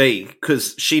dickhead is she?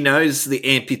 Because she knows the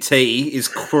amputee is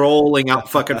crawling up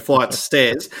fucking flights of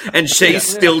stairs, and she's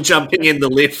still jumping in the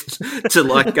lift to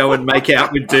like go and make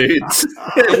out with dudes.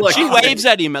 Like, She waves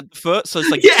at him at the first. So it's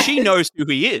like, Yeah. she knows who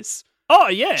he is. Oh,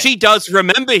 yeah. She does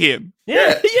remember him.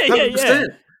 Yeah. 100%.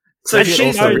 So And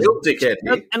she's also- the real dickhead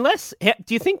here. Unless,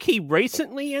 do you think he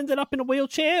recently ended up in a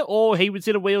wheelchair, or he was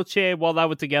in a wheelchair while they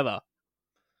were together?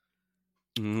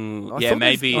 I Yeah, thought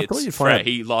maybe I thought you'd it's find out-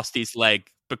 he lost his leg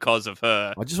because of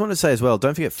her. I just want to say as well,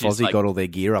 don't forget She's Fozzie like- got all their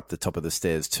gear up the top of the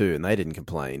stairs too, and they didn't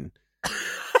complain.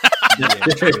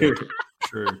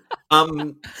 True.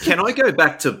 Can I go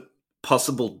back to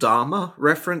possible Dharma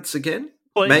reference again?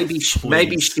 Please.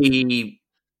 Maybe she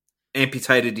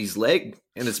amputated his leg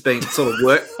and has been sort of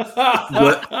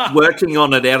working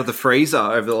on it out of the freezer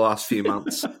over the last few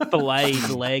months. Filleted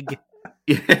leg.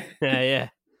 Yeah. Yeah.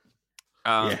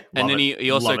 And then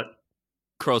he also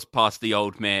crawls past the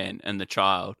old man and the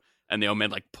child, and the old man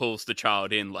like pulls the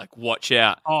child in, like, watch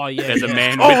out. Oh, yeah. There's a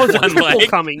man there's with a one triple leg.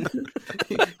 coming.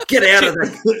 Get out of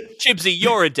there. Chibsy,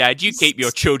 you're a dad. You keep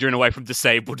your children away from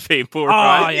disabled people, Oh,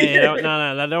 right? yeah.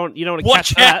 No. You don't want to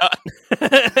Watch catch out.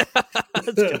 that.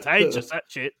 It's contagious, that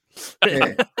shit.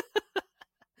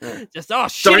 Just, oh,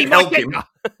 shit. Don't help him.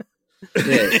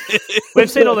 Yeah. We've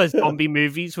seen all those zombie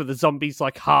movies where the zombies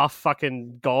like half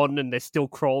fucking gone and they're still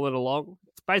crawling along.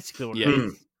 It's basically what it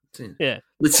is. Yeah.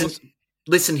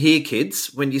 Listen here,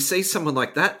 kids. When you see someone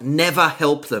like that, never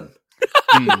help them.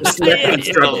 That's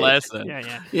the lesson.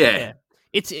 Yeah.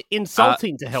 It's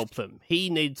insulting to help them.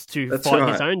 He needs to fight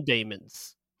his own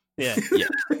demons. Yeah.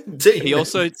 He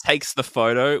also takes the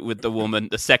photo with the woman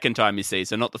the second time he sees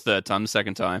her, not the third time, the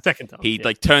second time. He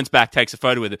like turns back, takes a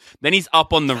photo with her. Then he's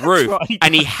up on the roof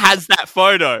and he has that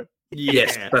photo.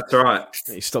 Yes, that's right.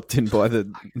 He stopped in by the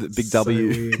big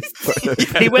W.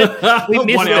 He went. We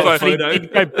missed it. He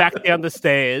didn't go back down the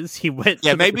stairs. He went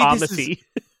to the pharmacy.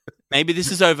 Maybe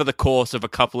this is over the course of a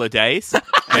couple of days,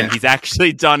 and he's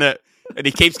actually done it. And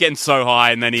he keeps getting so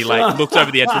high, and then he like looks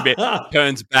over the edge for a bit,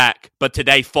 turns back. But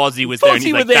today, Fozzie was there, and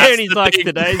he's like,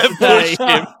 today's the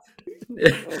day.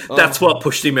 That's what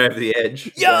pushed him over the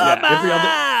edge.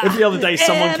 Every other day,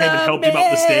 someone came and helped him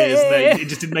up the stairs. It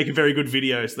just didn't make a very good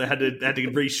video, so they had to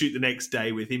reshoot the next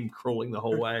day with him crawling the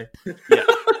whole way. Yeah.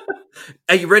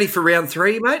 Are you ready for round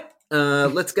 3, mate?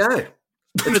 Let's go.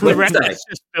 The redneck's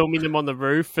just filming him on the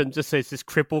roof and just says this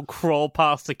cripple crawl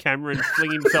past the camera and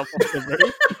fling himself off the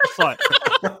roof. It's like,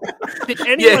 did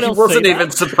anyone else he wasn't see even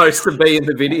that? supposed to be in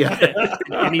the video. Did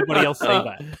anybody else see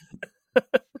that?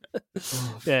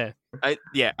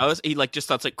 He like just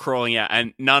starts like crawling out,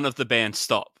 and none of the band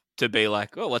stop to be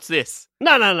like, "Oh, what's this?"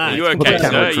 No. Are you okay,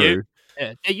 sir?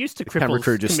 Yeah, they're used to cripples. Camera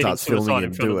crew just committing starts filming suicide him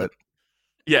in front do of it.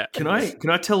 Yeah. Can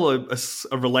I tell a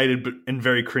related and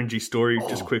very cringy story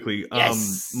just quickly?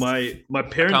 Yes. My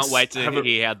parents. I can't wait to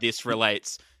hear how this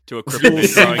relates to a cripple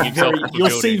who's throwing himself off a You'll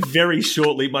building. see very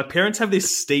shortly. My parents have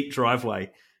this steep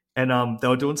driveway, and they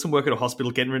were doing some work at a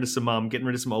hospital, getting rid of some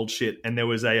old shit. And there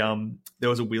was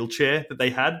a wheelchair that they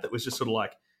had that was just sort of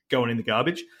like going in the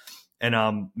garbage.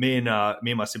 And me and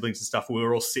my siblings and stuff, we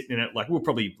were all sitting in it, like we were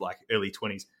probably like early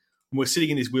 20s. And we're sitting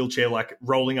in this wheelchair, like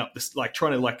rolling up this, like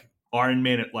trying to like Iron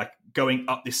Man it, like going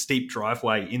up this steep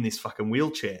driveway in this fucking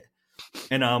wheelchair.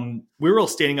 And we were all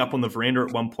standing up on the veranda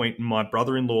at one point, and my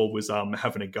brother-in-law was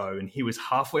having a go, and he was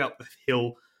halfway up the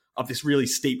hill, up this really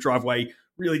steep driveway,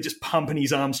 really just pumping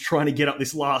his arms, trying to get up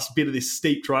this last bit of this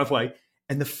steep driveway.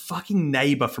 And the fucking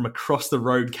neighbor from across the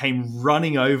road came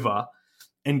running over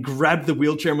and grabbed the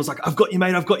wheelchair and was like, "I've got you,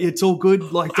 mate. I've got you. It's all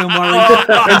good. Like, don't worry."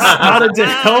 And started to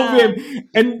help him.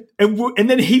 And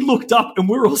then he looked up, and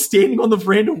we were all standing on the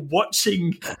veranda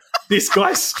watching this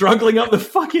guy struggling up the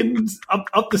fucking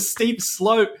up the steep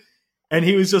slope. And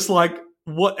he was just like,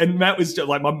 "What?" And Matt was just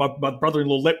like, my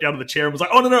brother-in-law leapt out of the chair and was like,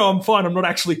 "Oh no, I'm fine. I'm not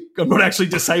actually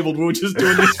disabled. We were just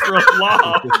doing this for a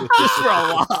laugh." Just for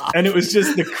a laugh. And it was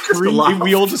just the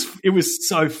it was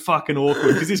so fucking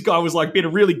awkward because this guy was like being a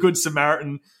really good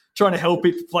Samaritan, trying to help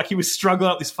it. Like he was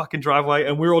struggling up this fucking driveway,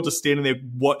 and we were all just standing there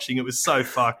watching. It was so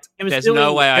fucked. There's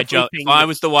no way I jump. If I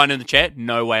was the one in the chair,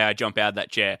 no way I jump out of that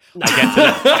chair. I get to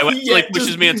that. It like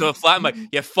pushes me into a flat. I'm like,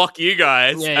 yeah, fuck you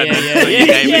guys.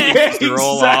 Yeah. You're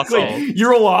all assholes.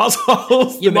 You're all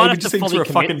assholes. You The might neighbor have just to thinks fully you're a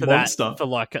commit fucking to monster. that for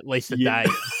like at least a Yeah.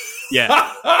 day.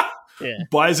 Yeah. Yeah.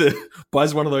 Buys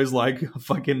one of those like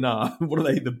fucking what are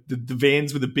they the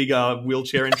vans with the big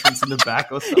wheelchair entrance in the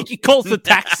back or something. He calls the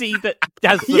taxi that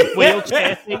has the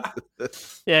wheelchair thing.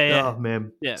 Yeah. Oh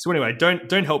man. Yeah. So anyway,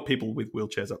 don't help people with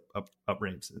wheelchairs up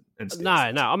ramps and stairs.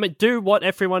 No. I mean, do what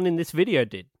everyone in this video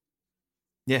did.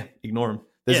 Yeah, ignore them.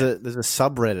 There's a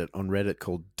subreddit on Reddit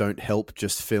called "Don't Help,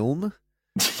 Just Film."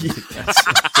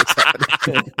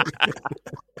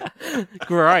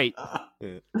 Great.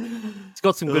 It's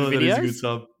got some good videos. That is a good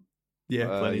sub. Yeah,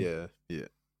 plenty.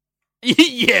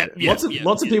 yeah.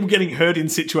 Lots of people getting hurt in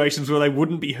situations where they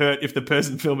wouldn't be hurt if the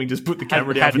person filming just put the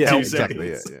camera down for 2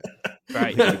 seconds.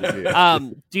 Great.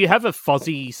 Do you have a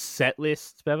Fozzie set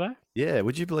list, Bevo? Yeah.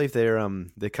 Would you believe they're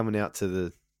coming out to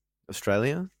the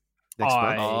Australia next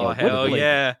month? Oh, Like, hell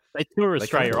yeah. They tour they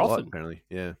Australia come a lot, often. apparently.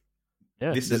 Yeah.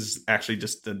 Yeah. This is actually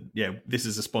just this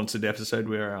is a sponsored episode.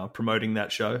 We're promoting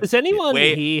that show. Does anyone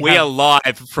here We are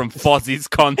live from Fozzie's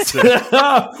concert.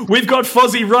 We've got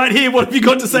Fozzie right here. What have you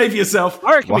got to say for yourself?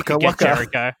 I reckon we Waka could get waka.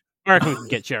 Jericho. I reckon we can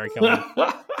get Jericho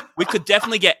on. We could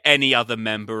definitely get any other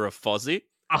member of Fozzy.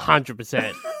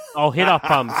 100%. I'll hit up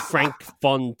Frank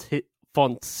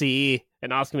Fontier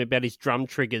and ask him about his drum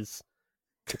triggers.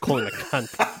 Call him a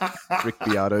cunt. Rick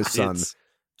Beato's son,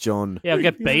 John. Yeah, I'll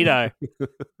get Beto.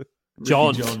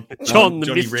 John the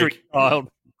Johnny mystery Rick. child.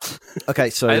 Okay,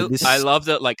 so I love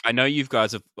that. Like, I know you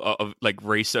guys have like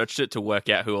researched it to work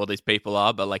out who all these people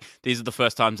are, but like, these are the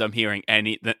first times I'm hearing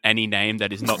any name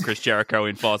that is not Chris Jericho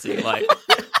in Fozzy. Like,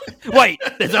 wait,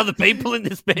 there's other people in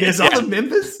this band. There's other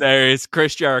members. There is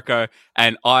Chris Jericho,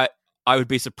 and I would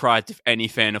be surprised if any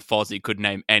fan of Fozzy could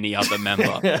name any other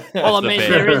member. Well, I of the mean,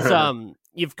 band. there is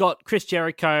you've got Chris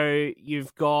Jericho,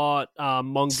 you've got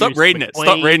Mongoose. Stop reading it.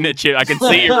 Stop reading it, Chip. I can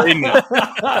see you reading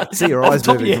it. See your eyes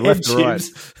moving from left to right.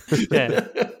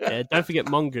 Yeah, don't forget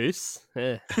Mongoose.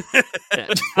 Yeah,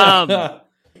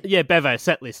 yeah, Bevo,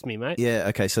 set list me, mate. Yeah,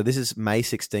 okay, so this is May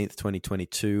 16th,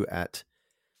 2022 at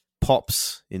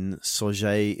Pops in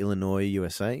Sauget, Illinois,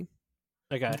 USA,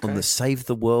 Okay. on the Save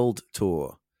the World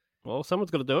tour. Well,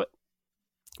 someone's got to do it.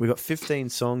 We've got 15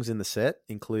 songs in the set,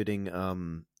 including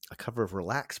a cover of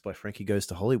Relax by Frankie Goes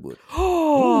to Hollywood.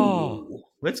 Oh,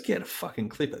 Let's get a fucking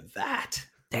clip of that.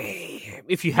 damn.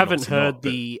 If you haven't Obviously heard not, but-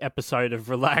 the episode of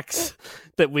Relax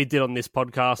that we did on this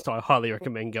podcast, I highly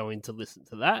recommend going to listen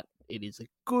to that. It is a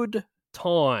good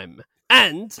time.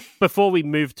 And before we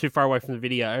move too far away from the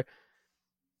video,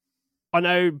 I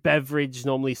know Beveridge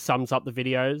normally sums up the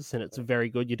videos and it's very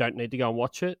good. You don't need to go and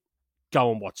watch it.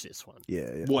 Go and watch this one.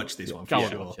 Yeah. Watch this one. Go For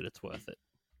and sure. watch it. It's worth it.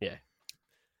 Yeah.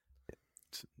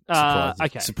 Surprises,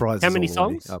 Okay. surprises How many all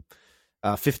the way songs?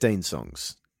 up. 15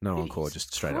 songs. No encore, Jesus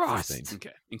just straight Christ. up 15.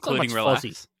 Okay, including much Relax.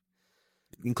 Fozzy.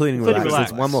 Including Including Relax. There's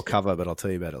Relax. one more cover, but I'll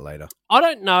tell you about it later. I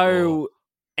don't know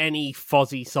any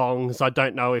Fozzy songs. I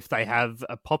don't know if they have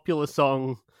a popular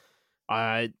song.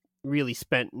 I really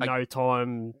spent no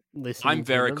time listening. I'm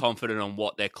very to them. confident on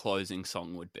what their closing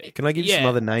song would be. Can I give you some Yeah.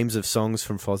 other names of songs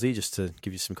from Fozzy, just to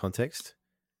give you some context?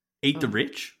 Eat the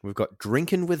Rich. We've got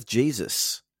Drinking with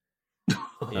Jesus.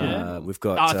 Yeah. We've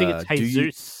got I think it's Do You-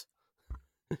 Jesus.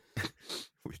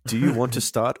 Do you want to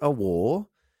start a war?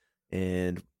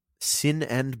 And Sin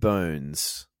and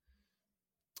Bones.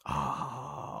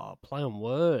 Oh, play on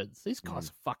words. These guys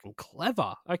are fucking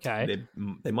clever. Okay.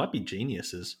 They might be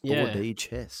geniuses. Yeah. 4D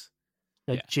chess.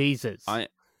 No, Yeah. Jesus.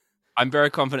 I'm very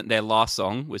confident their last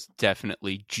song was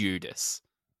definitely Judas.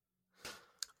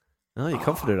 Oh, you're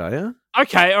confident, are you?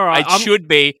 Okay, all right. It should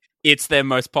be. It's their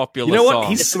most popular You know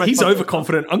what? song. He's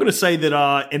overconfident. I'm going to say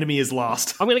that Enemy is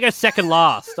last. I'm going to go second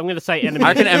last. I'm going to say Enemy. I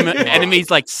reckon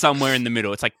Enemy's like somewhere in the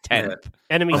middle. It's like 10th.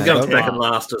 Enemy. I'm going Okay. second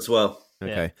last as well.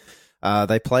 Okay.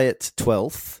 They play it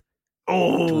 12th.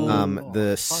 Oh,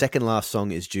 The second last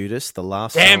song is Judas. The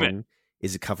last Damn song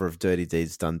is a cover of Dirty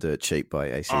Deeds Done Dirt Cheap by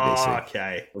AC/DC.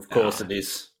 okay. Of course it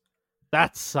is.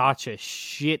 That's such a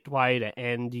shit way to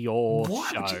end your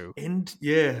What? show. And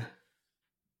yeah.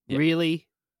 Yeah. Really?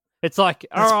 It's like,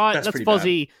 all That's- right, that's that's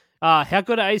pretty Fozzy. How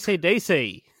good are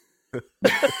AC/DC?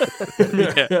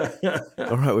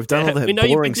 All right, we've done all We that know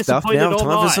you've boring been stuff. Now disappointed time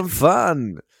all for night. some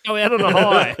fun. Go out on a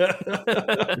high.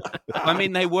 I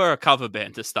mean, they were a cover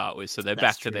band to start with, so they're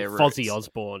That's back to true. their roots. Fozzy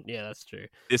Osbourne. Yeah, that's true.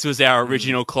 This was our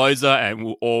original closer and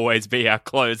will always be our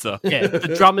closer. Yeah,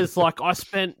 the drummer's like, I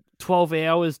spent 12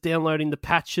 hours downloading the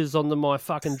patches onto my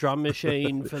fucking drum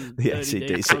machine for the AC/DC 30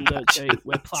 Deeds Done Dirt Cheap.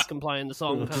 We're fucking playing the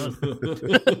song, cunt.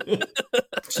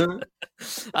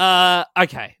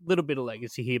 Okay, little bit of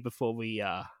legacy here before we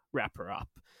wrap her up.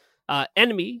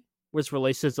 Enemy was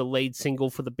released as a lead single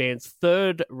for the band's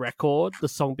third record. The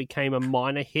song became a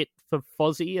minor hit for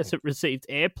Fozzy as it received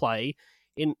airplay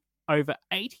in over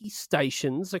 80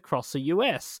 stations across the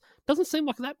US. Doesn't seem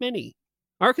like that many.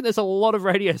 I reckon there's a lot of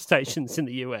radio stations in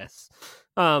the US.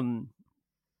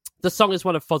 The song is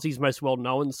one of Fozzy's most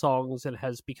well-known songs and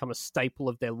has become a staple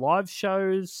of their live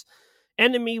shows.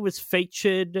 Enemy was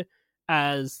featured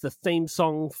as the theme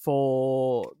song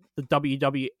for the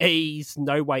WWE's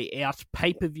No Way Out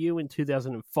pay-per-view in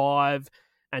 2005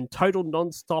 and Total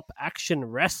Nonstop Action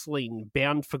Wrestling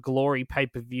Bound for Glory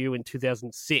pay-per-view in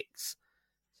 2006.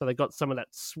 So they got some of that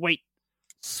sweet,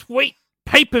 sweet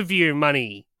pay-per-view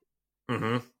money.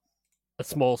 Mm-hmm. A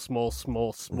small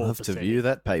Love to percentage. view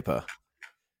that paper.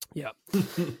 Yeah.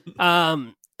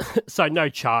 So no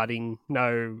charting,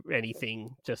 no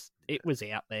anything. Just it was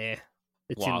out there.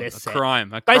 It's in Wow, their a set. crime.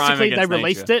 Basically, they against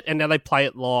released nature. it and now they play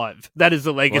it live. That is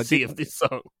the legacy did- of this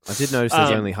song. I did notice there's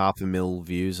Um, only 500,000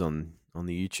 views on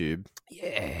the YouTube.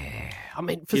 Yeah, I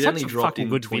mean, for It such only a dropped fucking in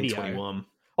good video. 2021.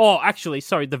 Oh, actually,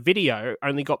 sorry, the video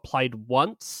only got played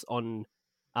once on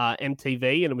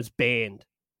MTV and it was banned.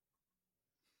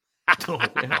 Oh,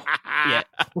 wow. Yeah,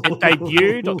 it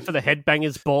debuted for the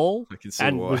Headbangers Ball I can see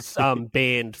and why. was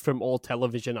banned from all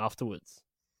television afterwards.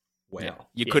 Wow.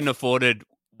 You Yeah. couldn't have afforded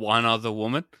one other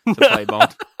woman to play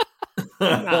Bond.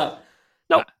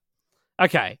 Nope.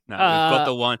 Okay. No, we've got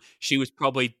the one. She was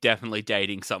probably definitely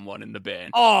dating someone in the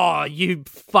band. Oh, you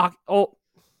fuck! Oh,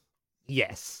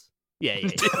 yes. Yeah.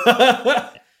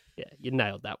 Yeah, you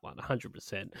nailed that one,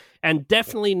 100%. And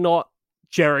definitely not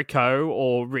Jericho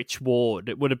or Rich Ward.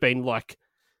 It would have been like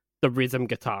the rhythm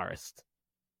guitarist.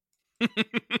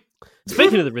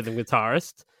 Speaking of the rhythm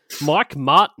guitarist, Mike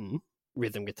Martin,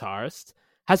 rhythm guitarist,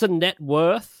 has a net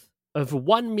worth of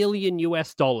 $1 million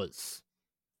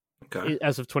Okay.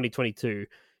 as of 2022.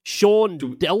 Sean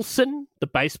Delson, the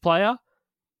bass player,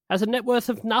 has a net worth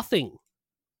of nothing.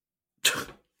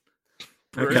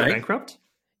 Or is he bankrupt?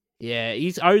 Yeah,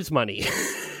 he owes money.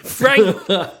 Frank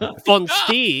Von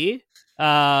Stier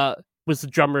was the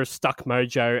drummer of Stuck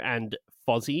Mojo and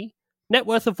Fozzy. Net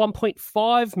worth of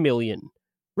 $1.5 million.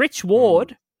 Rich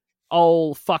Ward,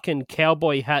 old fucking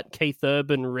cowboy hat, Keith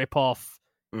Urban ripoff,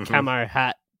 camo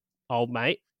hat, old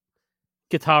mate.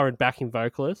 Guitar and backing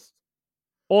vocalist.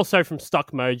 Also from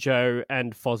Stuck Mojo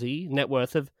and Fozzy, net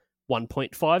worth of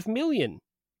 $1.5 million.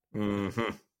 Mm-hmm.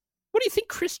 What do you think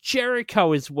Chris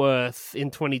Jericho is worth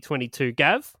in 2022,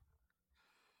 Gav?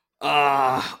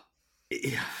 Yeah,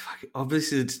 fuck it.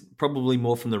 Obviously, it's probably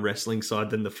more from the wrestling side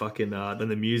than the fucking than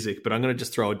the music. But I'm gonna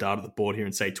just throw a dart at the board here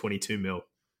and say 22 mil.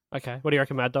 Okay, what do you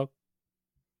reckon, Mad Dog?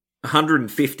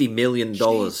 $150 million.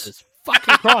 Jesus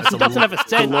fucking Christ, he doesn't have a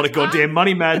That's a cent. lot of goddamn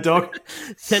money, Mad Dog.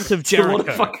 Cent of It's a lot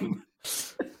Jericho. of fucking.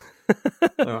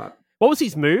 All right. What was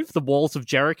his move? The Walls of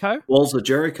Jericho? Walls of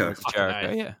Jericho. Jericho,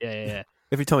 Fucking yeah. Yeah.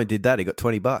 Every time he did that, he got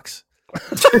 $20.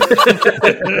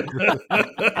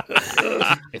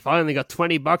 If I only got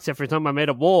 $20 every time I made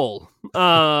a wall.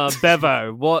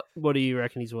 Bevo, what do you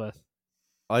reckon he's worth?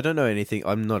 I don't know anything.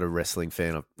 I'm not a wrestling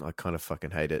fan. I kind of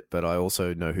fucking hate it, but I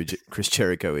also know who Chris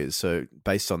Jericho is. So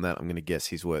based on that, I'm going to guess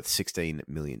he's worth $16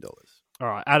 million. All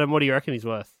right, Adam, what do you reckon he's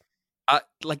worth?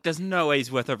 There's no way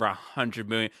he's worth over $100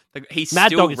 million. Like, he Mad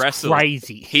still Dog is wrestles.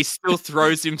 crazy. He still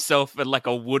throws himself at like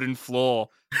a wooden floor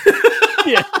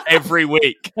Yeah. every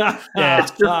week. Yeah.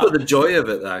 It's just for the joy of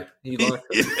it, though. You like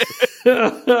it.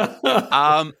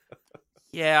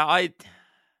 Yeah,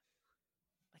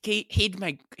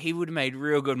 he would have made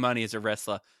real good money as a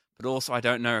wrestler, but also I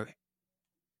don't know.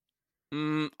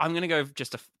 I'm gonna go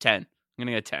just a 10. I'm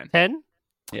gonna go 10. 10?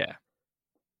 Yeah.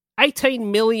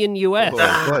 18 million US.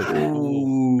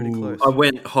 Pretty close. I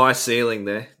went high ceiling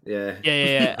there. Yeah.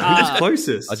 Yeah. Who's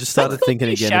closest? I just started That's not thinking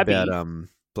too again shabby.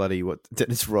 about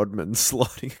Dennis Rodman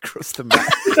sliding across the map.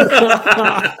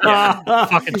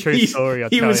 Fucking true story, I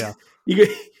tell ya.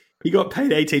 He got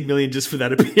paid 18 million just for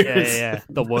that appearance. Yeah.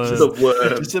 The worm. The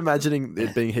worm. Just imagining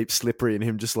it being heaps slippery and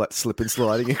him just like slip and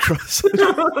sliding across.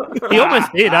 He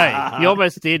almost did, eh? He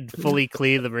almost did fully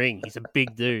clear the ring. He's a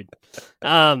big dude.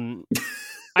 $18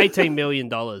 million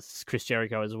Chris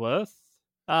Jericho is worth.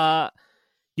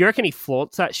 You reckon he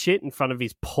flaunts that shit in front of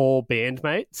his poor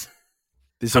bandmates?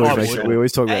 This always I makes, would. we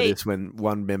always talk about Hey. this when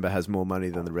one member has more money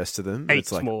than the rest of them. Hates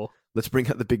It's like, more. let's bring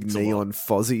out the big neon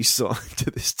Fozzy sign to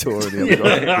this tour. And the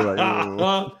other guy would be like,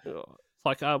 "Oh."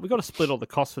 It's like, we got to split all the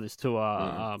costs for this tour.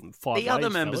 5 The other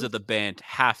ways, members fellas. of the band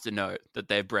have to know that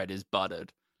their bread is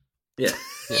buttered. Yeah.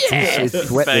 It's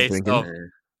sweat they're Based drinking. off-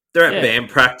 They're at Yeah. band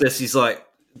practice. He's like,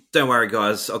 don't worry,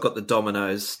 guys. I've got the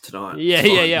Dominoes tonight.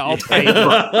 Yeah. I'll pay Yeah.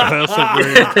 the rehearsal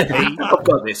room fee. I've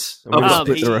got this. And we're gonna Um,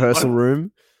 split the rehearsal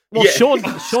room. Well, Yeah. Sean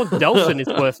Delson is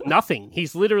worth nothing.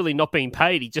 He's literally not being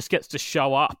paid. He just gets to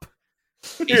show up.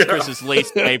 He's Chris's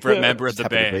least favorite member of the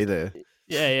Happy to be band. there.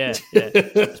 Yeah.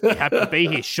 Just be happy to be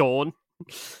here, Sean.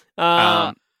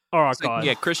 All right, So, guys.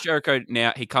 yeah, Chris Jericho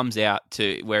now he comes out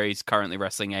to where he's currently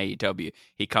wrestling AEW.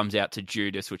 He comes out to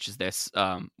Judas, which is their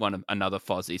another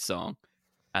Fozzy song,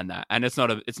 and it's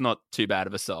not too bad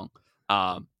of a song.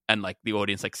 And like the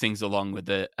audience like sings along with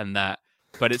it and that,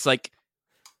 but it's like,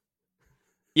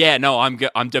 yeah, no,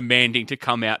 I'm demanding to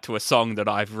come out to a song that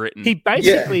I've written. He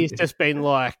basically has just been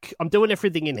like, I'm doing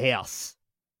everything in house.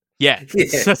 yeah,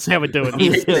 Yeah. That's how we're doing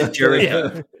He's it. the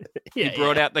Jericho. Yeah. he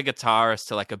brought out the guitarist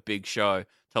to like a big show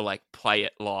to like play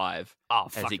it live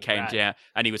as he fucking came rad. down,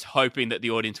 and he was hoping that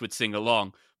the audience would sing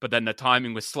along. But then the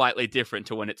timing was slightly different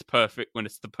to when it's perfect, when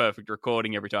it's the perfect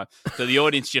recording every time. So the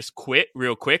audience just quit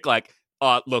real quick, like,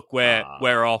 "Oh, look,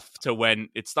 we're off to when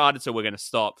it started, so we're going to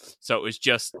stop." So it was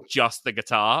just the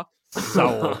guitar.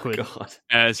 So awkward. God.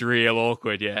 And it's real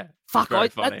awkward, yeah. Fuck, Very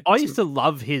funny. I used to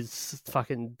love his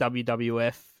fucking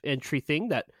WWF entry thing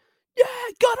that,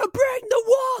 gotta bring the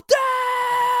wall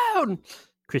down!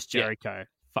 Chris Yeah. Jericho.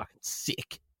 Fucking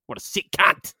sick. What a sick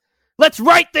cunt. Let's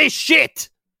rate this shit.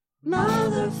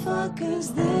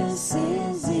 Motherfuckers, this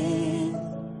is it.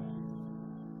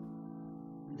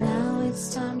 Now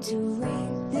it's time to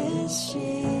rate this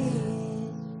shit.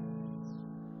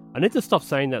 I need to stop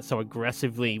saying that so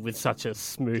aggressively with such a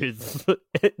smooth,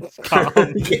 calm.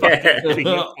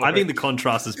 I think the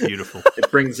contrast is beautiful.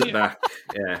 It brings it back.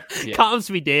 Yeah.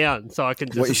 Calms me down so I can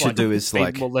just What you should do is, be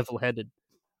like- more level-headed.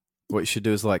 What you should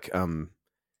do is like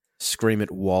scream it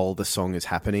while the song is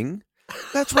happening.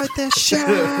 That's right there,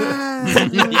 Sean. Just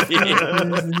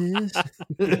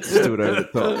do it over the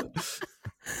top.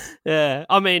 Yeah,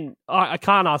 I mean, I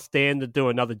can't ask Dan to do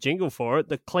another jingle for it.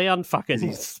 The clown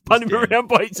fucking spun him dead. around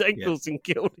by his ankles and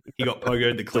killed him. He got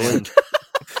pogoed the clown.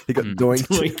 He got doinked.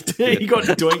 Doinked. He got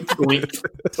doinked.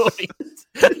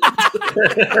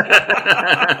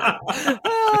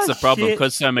 That's the problem, shit.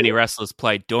 because so many wrestlers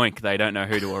play Doink, they don't know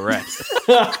who to arrest.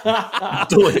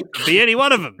 Be any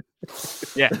one of them.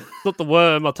 Yeah. Not the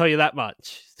worm, I'll tell you that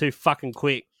much. It's too fucking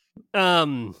quick.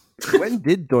 When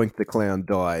did Doink the Clown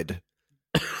died?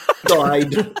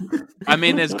 Died. I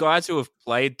mean, there's guys who have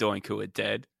played Doink who are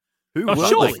dead. Who Oh, were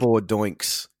surely. the 4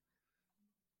 Doinks?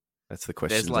 That's the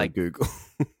question There's, on like- Google.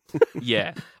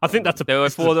 Yeah. I think that's a There were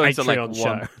 4 Doinks are like Patreon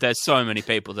one. show. There's so many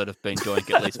people that have been Doink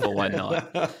at least for one night.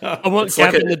 I want It's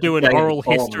like Gavin a to do an game oral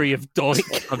bomb. history of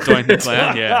Doink. Of Doink the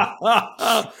Clown, yeah.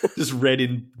 Just read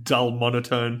in dull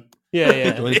monotone. Yeah,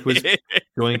 yeah.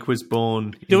 Doink was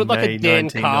born. Do in it like May a Dan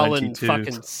Carlin 1992.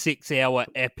 fucking 6-hour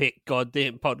epic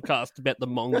goddamn podcast about the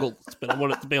Mongols, but I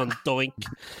want it to be on Doink.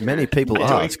 Many people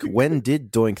ask, when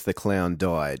did Doink the Clown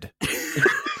died?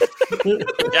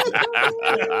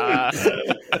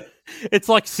 It's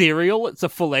like Serial. It's a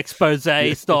full expose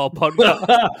style podcast.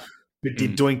 But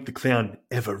did Doink the Clown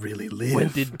ever really live? When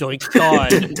did Doink die?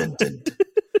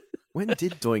 When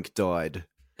did Doink died?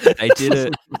 They did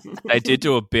it. They did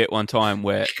do a bit one time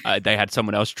where they had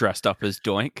someone else dressed up as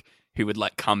Doink who would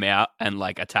like come out and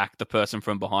like attack the person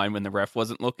from behind when the ref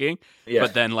wasn't looking. Yeah.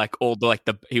 But then like all the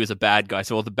he was a bad guy,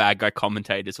 so all the bad guy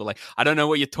commentators were like, "I don't know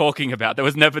what you're talking about. There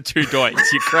was never 2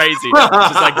 Doinks. You're crazy."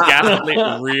 Just like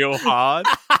gaslit real hard.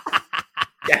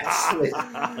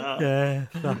 Yeah,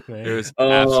 fuck me. It was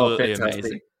Oh, absolutely fantastic.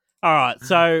 amazing. All right,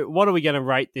 so what are we going to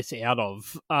rate this out of?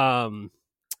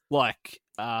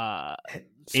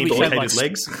 Should we say Amputated like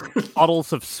legs?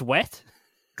 bottles of sweat?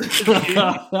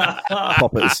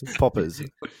 Poppers. Poppers.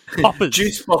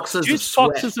 Juice boxes Juice of sweat.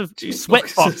 boxes of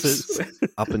sweat boxes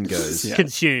Up and goes.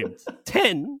 consumed.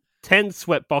 10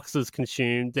 sweat boxes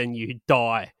consumed, and you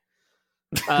die.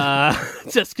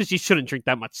 Just because you shouldn't drink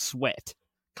that much sweat.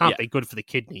 Can't Yeah. be good for the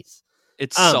kidneys.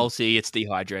 It's salty. It's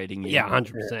dehydrating. Yeah,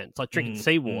 100%. It's like drinking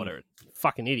seawater.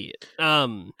 Fucking idiot.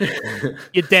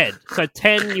 You're dead. So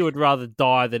 10, you would rather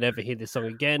die than ever hear this song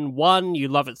again. 1, you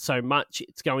love it so much,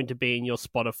 it's going to be in your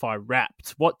Spotify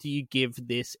Wrapped. What do you give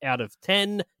this out of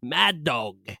 10? Mad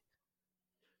Dog.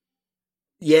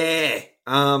 Yeah.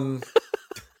 Yeah,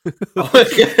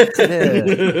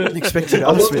 didn't expect you to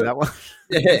ask me that one.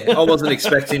 Yeah, I wasn't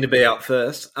expecting to be up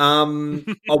first. I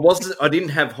didn't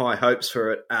have high hopes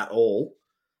for it at all,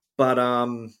 but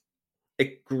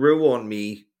it grew on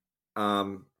me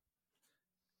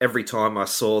every time I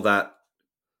saw that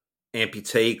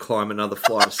amputee climb another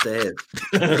flight of stairs.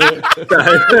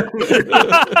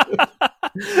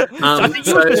 I think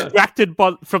you were distracted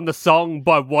from the song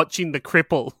by watching the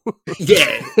cripple.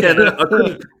 Yeah, and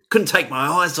I couldn't take my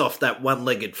eyes off that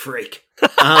one-legged freak.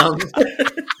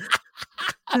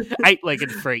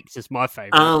 8-legged freaks is my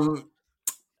favourite.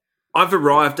 I've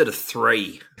arrived at a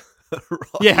 3.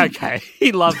 Yeah, okay.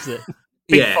 He loves it.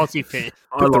 Big Yeah. Fozzie fan.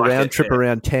 Put the like round it, trip yeah.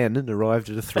 around 10 and arrived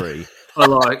at a 3. I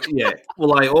like, yeah.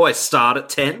 Well, I always start at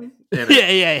 10. And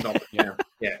Yeah.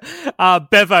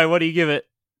 Bevo, what do you give it?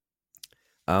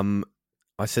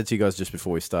 I said to you guys just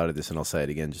before we started this, and I'll say it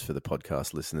again just for the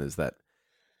podcast listeners, that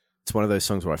it's one of those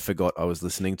songs where I forgot I was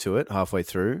listening to it halfway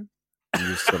through. And you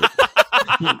just sort of,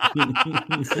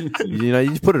 you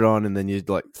just put it on and then you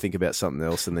like think about something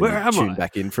else, and then Where you am tune I?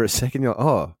 back in for a second. You're like,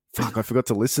 oh fuck, I forgot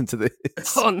to listen to this.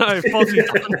 Oh no, Fozzie's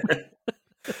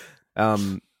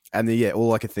done. And then,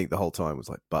 all I could think the whole time was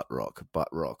like butt rock.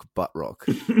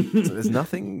 So there's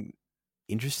nothing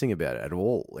interesting about it at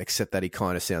all, except that he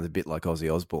kind of sounds a bit like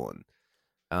Ozzy Osbourne.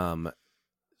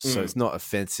 So it's not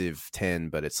offensive 10,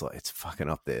 but it's like it's fucking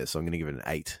up there. So I'm going to give it an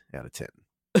 8 out of 10.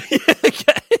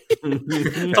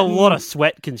 Okay. A lot of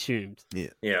sweat consumed. Yeah.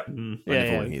 Yeah. I never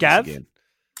Yeah. wanna hear this Gav? again.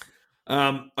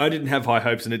 I didn't have high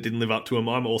hopes and it didn't live up to them.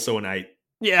 I'm also an 8.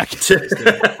 Yeah.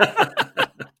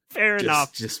 Fair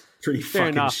enough. Just pretty Fair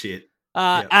fucking enough. shit.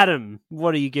 Adam,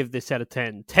 what do you give this out of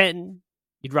 10? 10,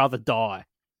 you'd rather die.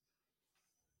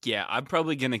 Yeah, I'm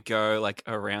probably gonna go like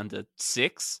around a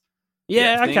 6.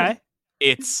 Yeah, I think. okay.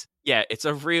 It's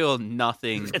a real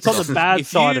nothing. It's on the bad If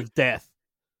side you- of death.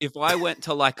 If I went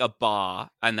to like a bar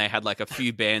and they had like a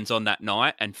few bands on that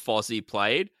night and Fozzy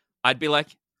played, I'd be like,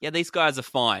 yeah, these guys are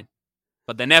fine,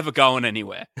 but they're never going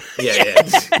anywhere. Yeah.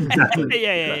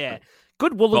 yeah.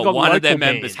 Good But Wollongong one of their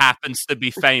local members band. happens to be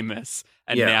famous,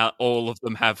 and Yeah. now all of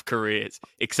them have careers,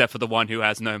 except for the one who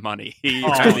has no money. He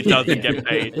Oh, really doesn't yeah. get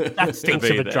paid. That stinks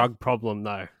be of a there. drug problem,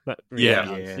 though. That Yeah.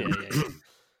 does.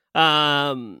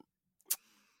 Yeah.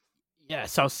 Yeah,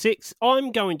 so 6.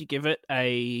 I'm going to give it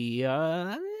a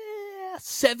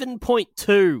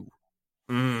 7.2.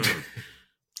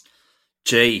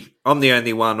 Gee, I'm the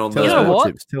only one on Tell You us know more, what?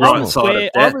 Tips. Tell us I more. was, side of where,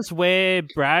 I death. was where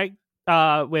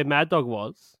Mad Dog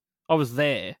was. I was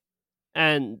there,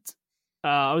 and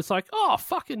I was like, "Oh,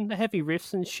 fucking heavy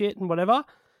riffs and shit and whatever."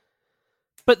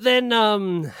 But then,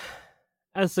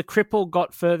 as the cripple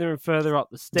got further and further up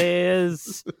the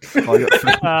stairs, I got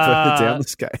further down the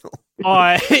scale.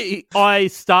 I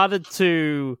started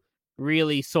to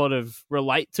really sort of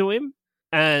relate to him,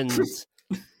 and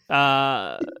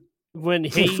when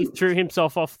he threw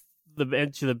himself off the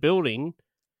edge of the building,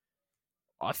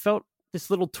 I felt this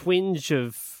little twinge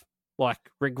of like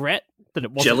regret that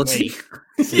it wasn't Jealousy.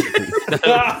 me.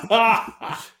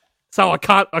 So I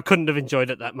couldn't have enjoyed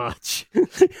it that much.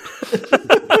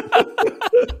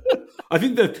 I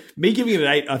think that me giving it an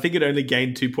 8, I think it only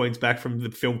gained 2 points back from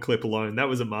the film clip alone. That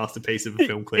was a masterpiece of a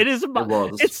film clip. It is.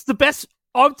 was. It's the best.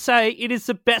 I would say it is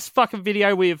the best fucking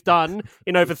video we have done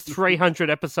in over 300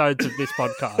 episodes of this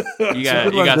podcast. You Some guys,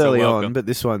 good you ones guys are early welcome. on, but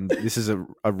this is a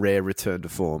rare return to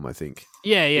form, I think.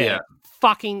 Yeah.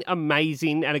 Fucking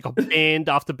amazing, and it got banned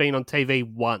after being on TV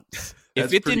once. If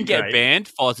That's it pretty didn't get great.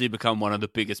 banned, Fozzy become one of the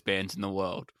biggest bands in the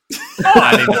world.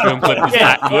 I think the film clip is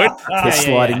that good. The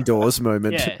sliding doors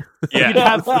moment.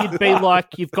 Yeah. You'd be like,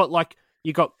 you've got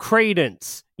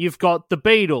Credence, you've got the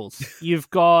Beatles, you've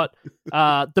got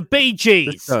the Bee The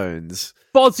Gees, Stones.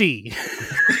 Fozzy.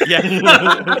 Yeah.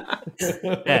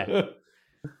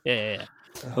 Yeah.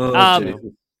 Oh, gee.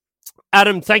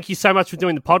 Adam, thank you so much for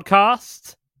doing the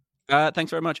podcast.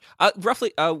 Thanks very much.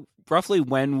 Roughly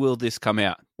when will this come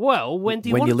out? Well, when do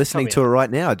you When want you're it listening come to out? it right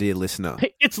now, dear listener.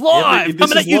 It's live, this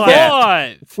coming is at you live.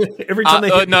 live. Every time they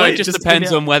hit No, play, it just came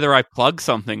depends out. on whether I plug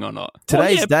something or not.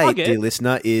 Today's yeah, date, plug it. dear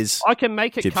listener, is... I can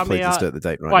make it Chips, come please out. insert the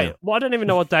date right Wait, now. well, I don't even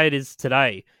know what day it is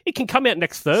today. It can come out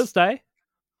next Thursday.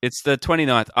 It's the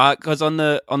 29th. Because on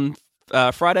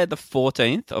Friday the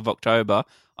 14th of October,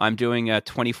 I'm doing a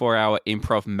 24-hour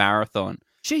improv marathon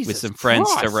Jesus with some friends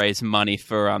to Christ. raise money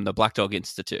for the Black Dog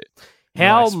Institute.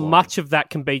 How Nice one. much of that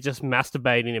can be just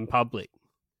masturbating in public?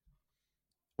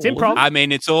 It's improv. I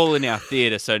mean, it's all in our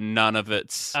theatre, so none of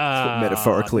it's...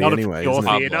 Metaphorically not if anyway, it's your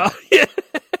isn't it? theatre.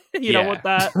 You don't Yeah. want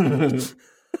that.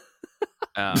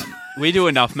 we do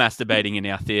enough masturbating in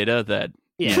our theatre that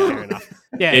Yeah, fair enough.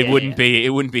 Yeah, it yeah, wouldn't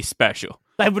yeah. be special.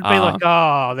 They would be like,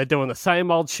 "Oh, they're doing the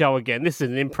same old show again. This is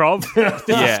an improv. This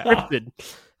Yeah. is scripted."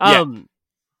 Yeah.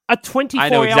 A 24-hour I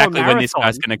know exactly when this marathon.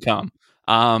 guy's going to come.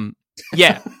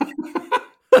 Yeah.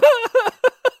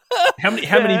 How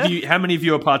many of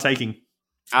you are partaking?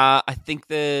 I think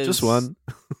there's Just one.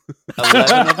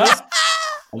 11 of us.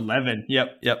 11.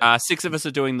 Yep. 6 of us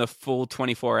are doing the full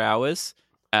 24 hours,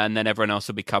 and then everyone else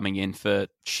will be coming in for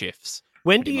shifts.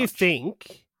 When do pretty you much.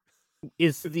 think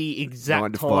is the 9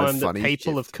 exact to 5 time that funny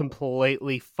people shift. have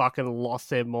completely fucking lost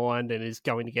their mind and is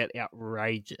going to get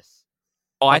outrageous?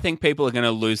 Oh, I think people are going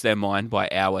to lose their mind by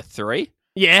hour 3.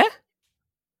 Yeah?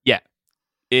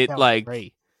 It Hour like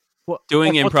 3. What-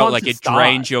 doing what improv, time's like it start?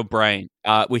 drains your brain.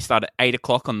 We start at 8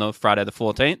 o'clock on the Friday the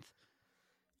 14th.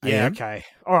 Yeah, AM? okay.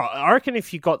 All right. I reckon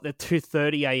if you got the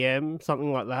 2:30 a.m.,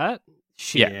 something like that,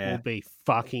 shit Yeah. will be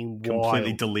fucking Completely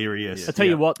wild. delirious. I tell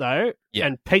you what, though, Yeah.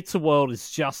 and Pizza World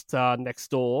is just next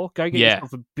door. Go get Yeah.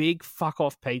 yourself a big fuck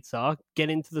off pizza. Get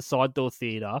into the side door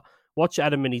theater. Watch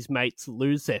Adam and his mates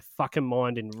lose their fucking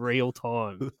mind in real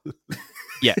time.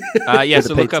 Yeah. the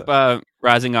So look pizza. up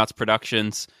Rising Arts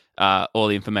Productions. All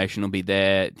the information will be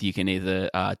there. You can either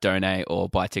donate or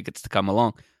buy tickets to come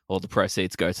along. All the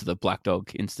proceeds go to the Black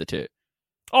Dog Institute.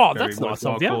 Oh, Very that's nice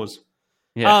worthwhile of you. cause.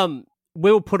 Yeah.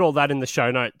 We'll put all that in the show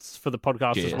notes for the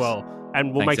podcast as Cheers. well,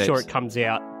 and we'll Thanks, make sure Apes. it comes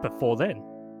out before then.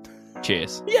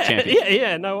 Cheers. Yeah, Champion.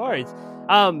 yeah, no worries.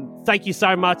 Thank you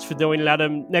so much for doing it,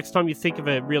 Adam. Next time you think of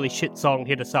a really shit song,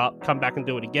 hit us up. Come back and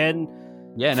do it again.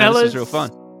 Yeah, no, Fellas, this is real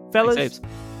fun. Fellas, Thanks, Apes.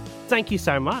 thank you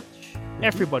so much.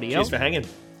 Everybody Cheers else, for hanging.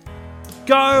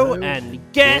 go and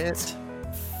get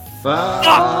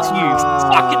fucked, you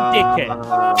fucking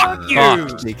dickhead. Fuck you.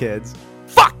 Fuck, dickheads.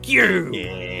 Fuck you.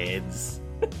 Kids.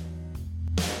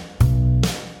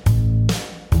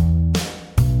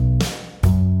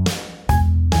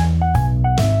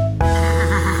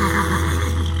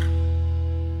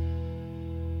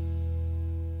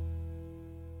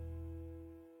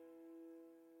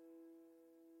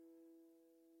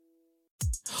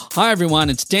 Hi everyone,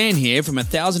 it's Dan here from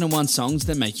 1001 Songs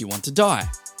That Make You Want to Die.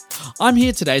 I'm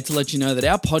here today to let you know that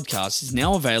our podcast is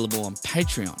now available on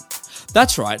Patreon.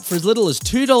 That's right, for as little as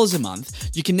 $2 a month,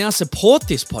 you can now support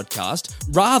this podcast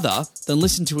rather than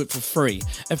listen to it for free,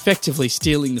 effectively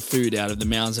stealing the food out of the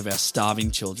mouths of our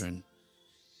starving children.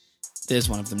 There's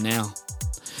one of them now.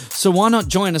 So why not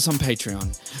join us on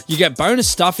Patreon? You get bonus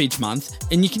stuff each month,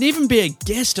 and you can even be a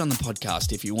guest on the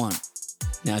podcast if you want.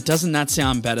 Now, doesn't that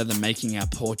sound better than making our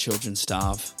poor children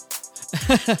starve?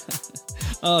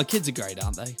 Oh, kids are great,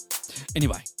 aren't they?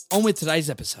 Anyway, on with today's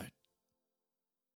episode.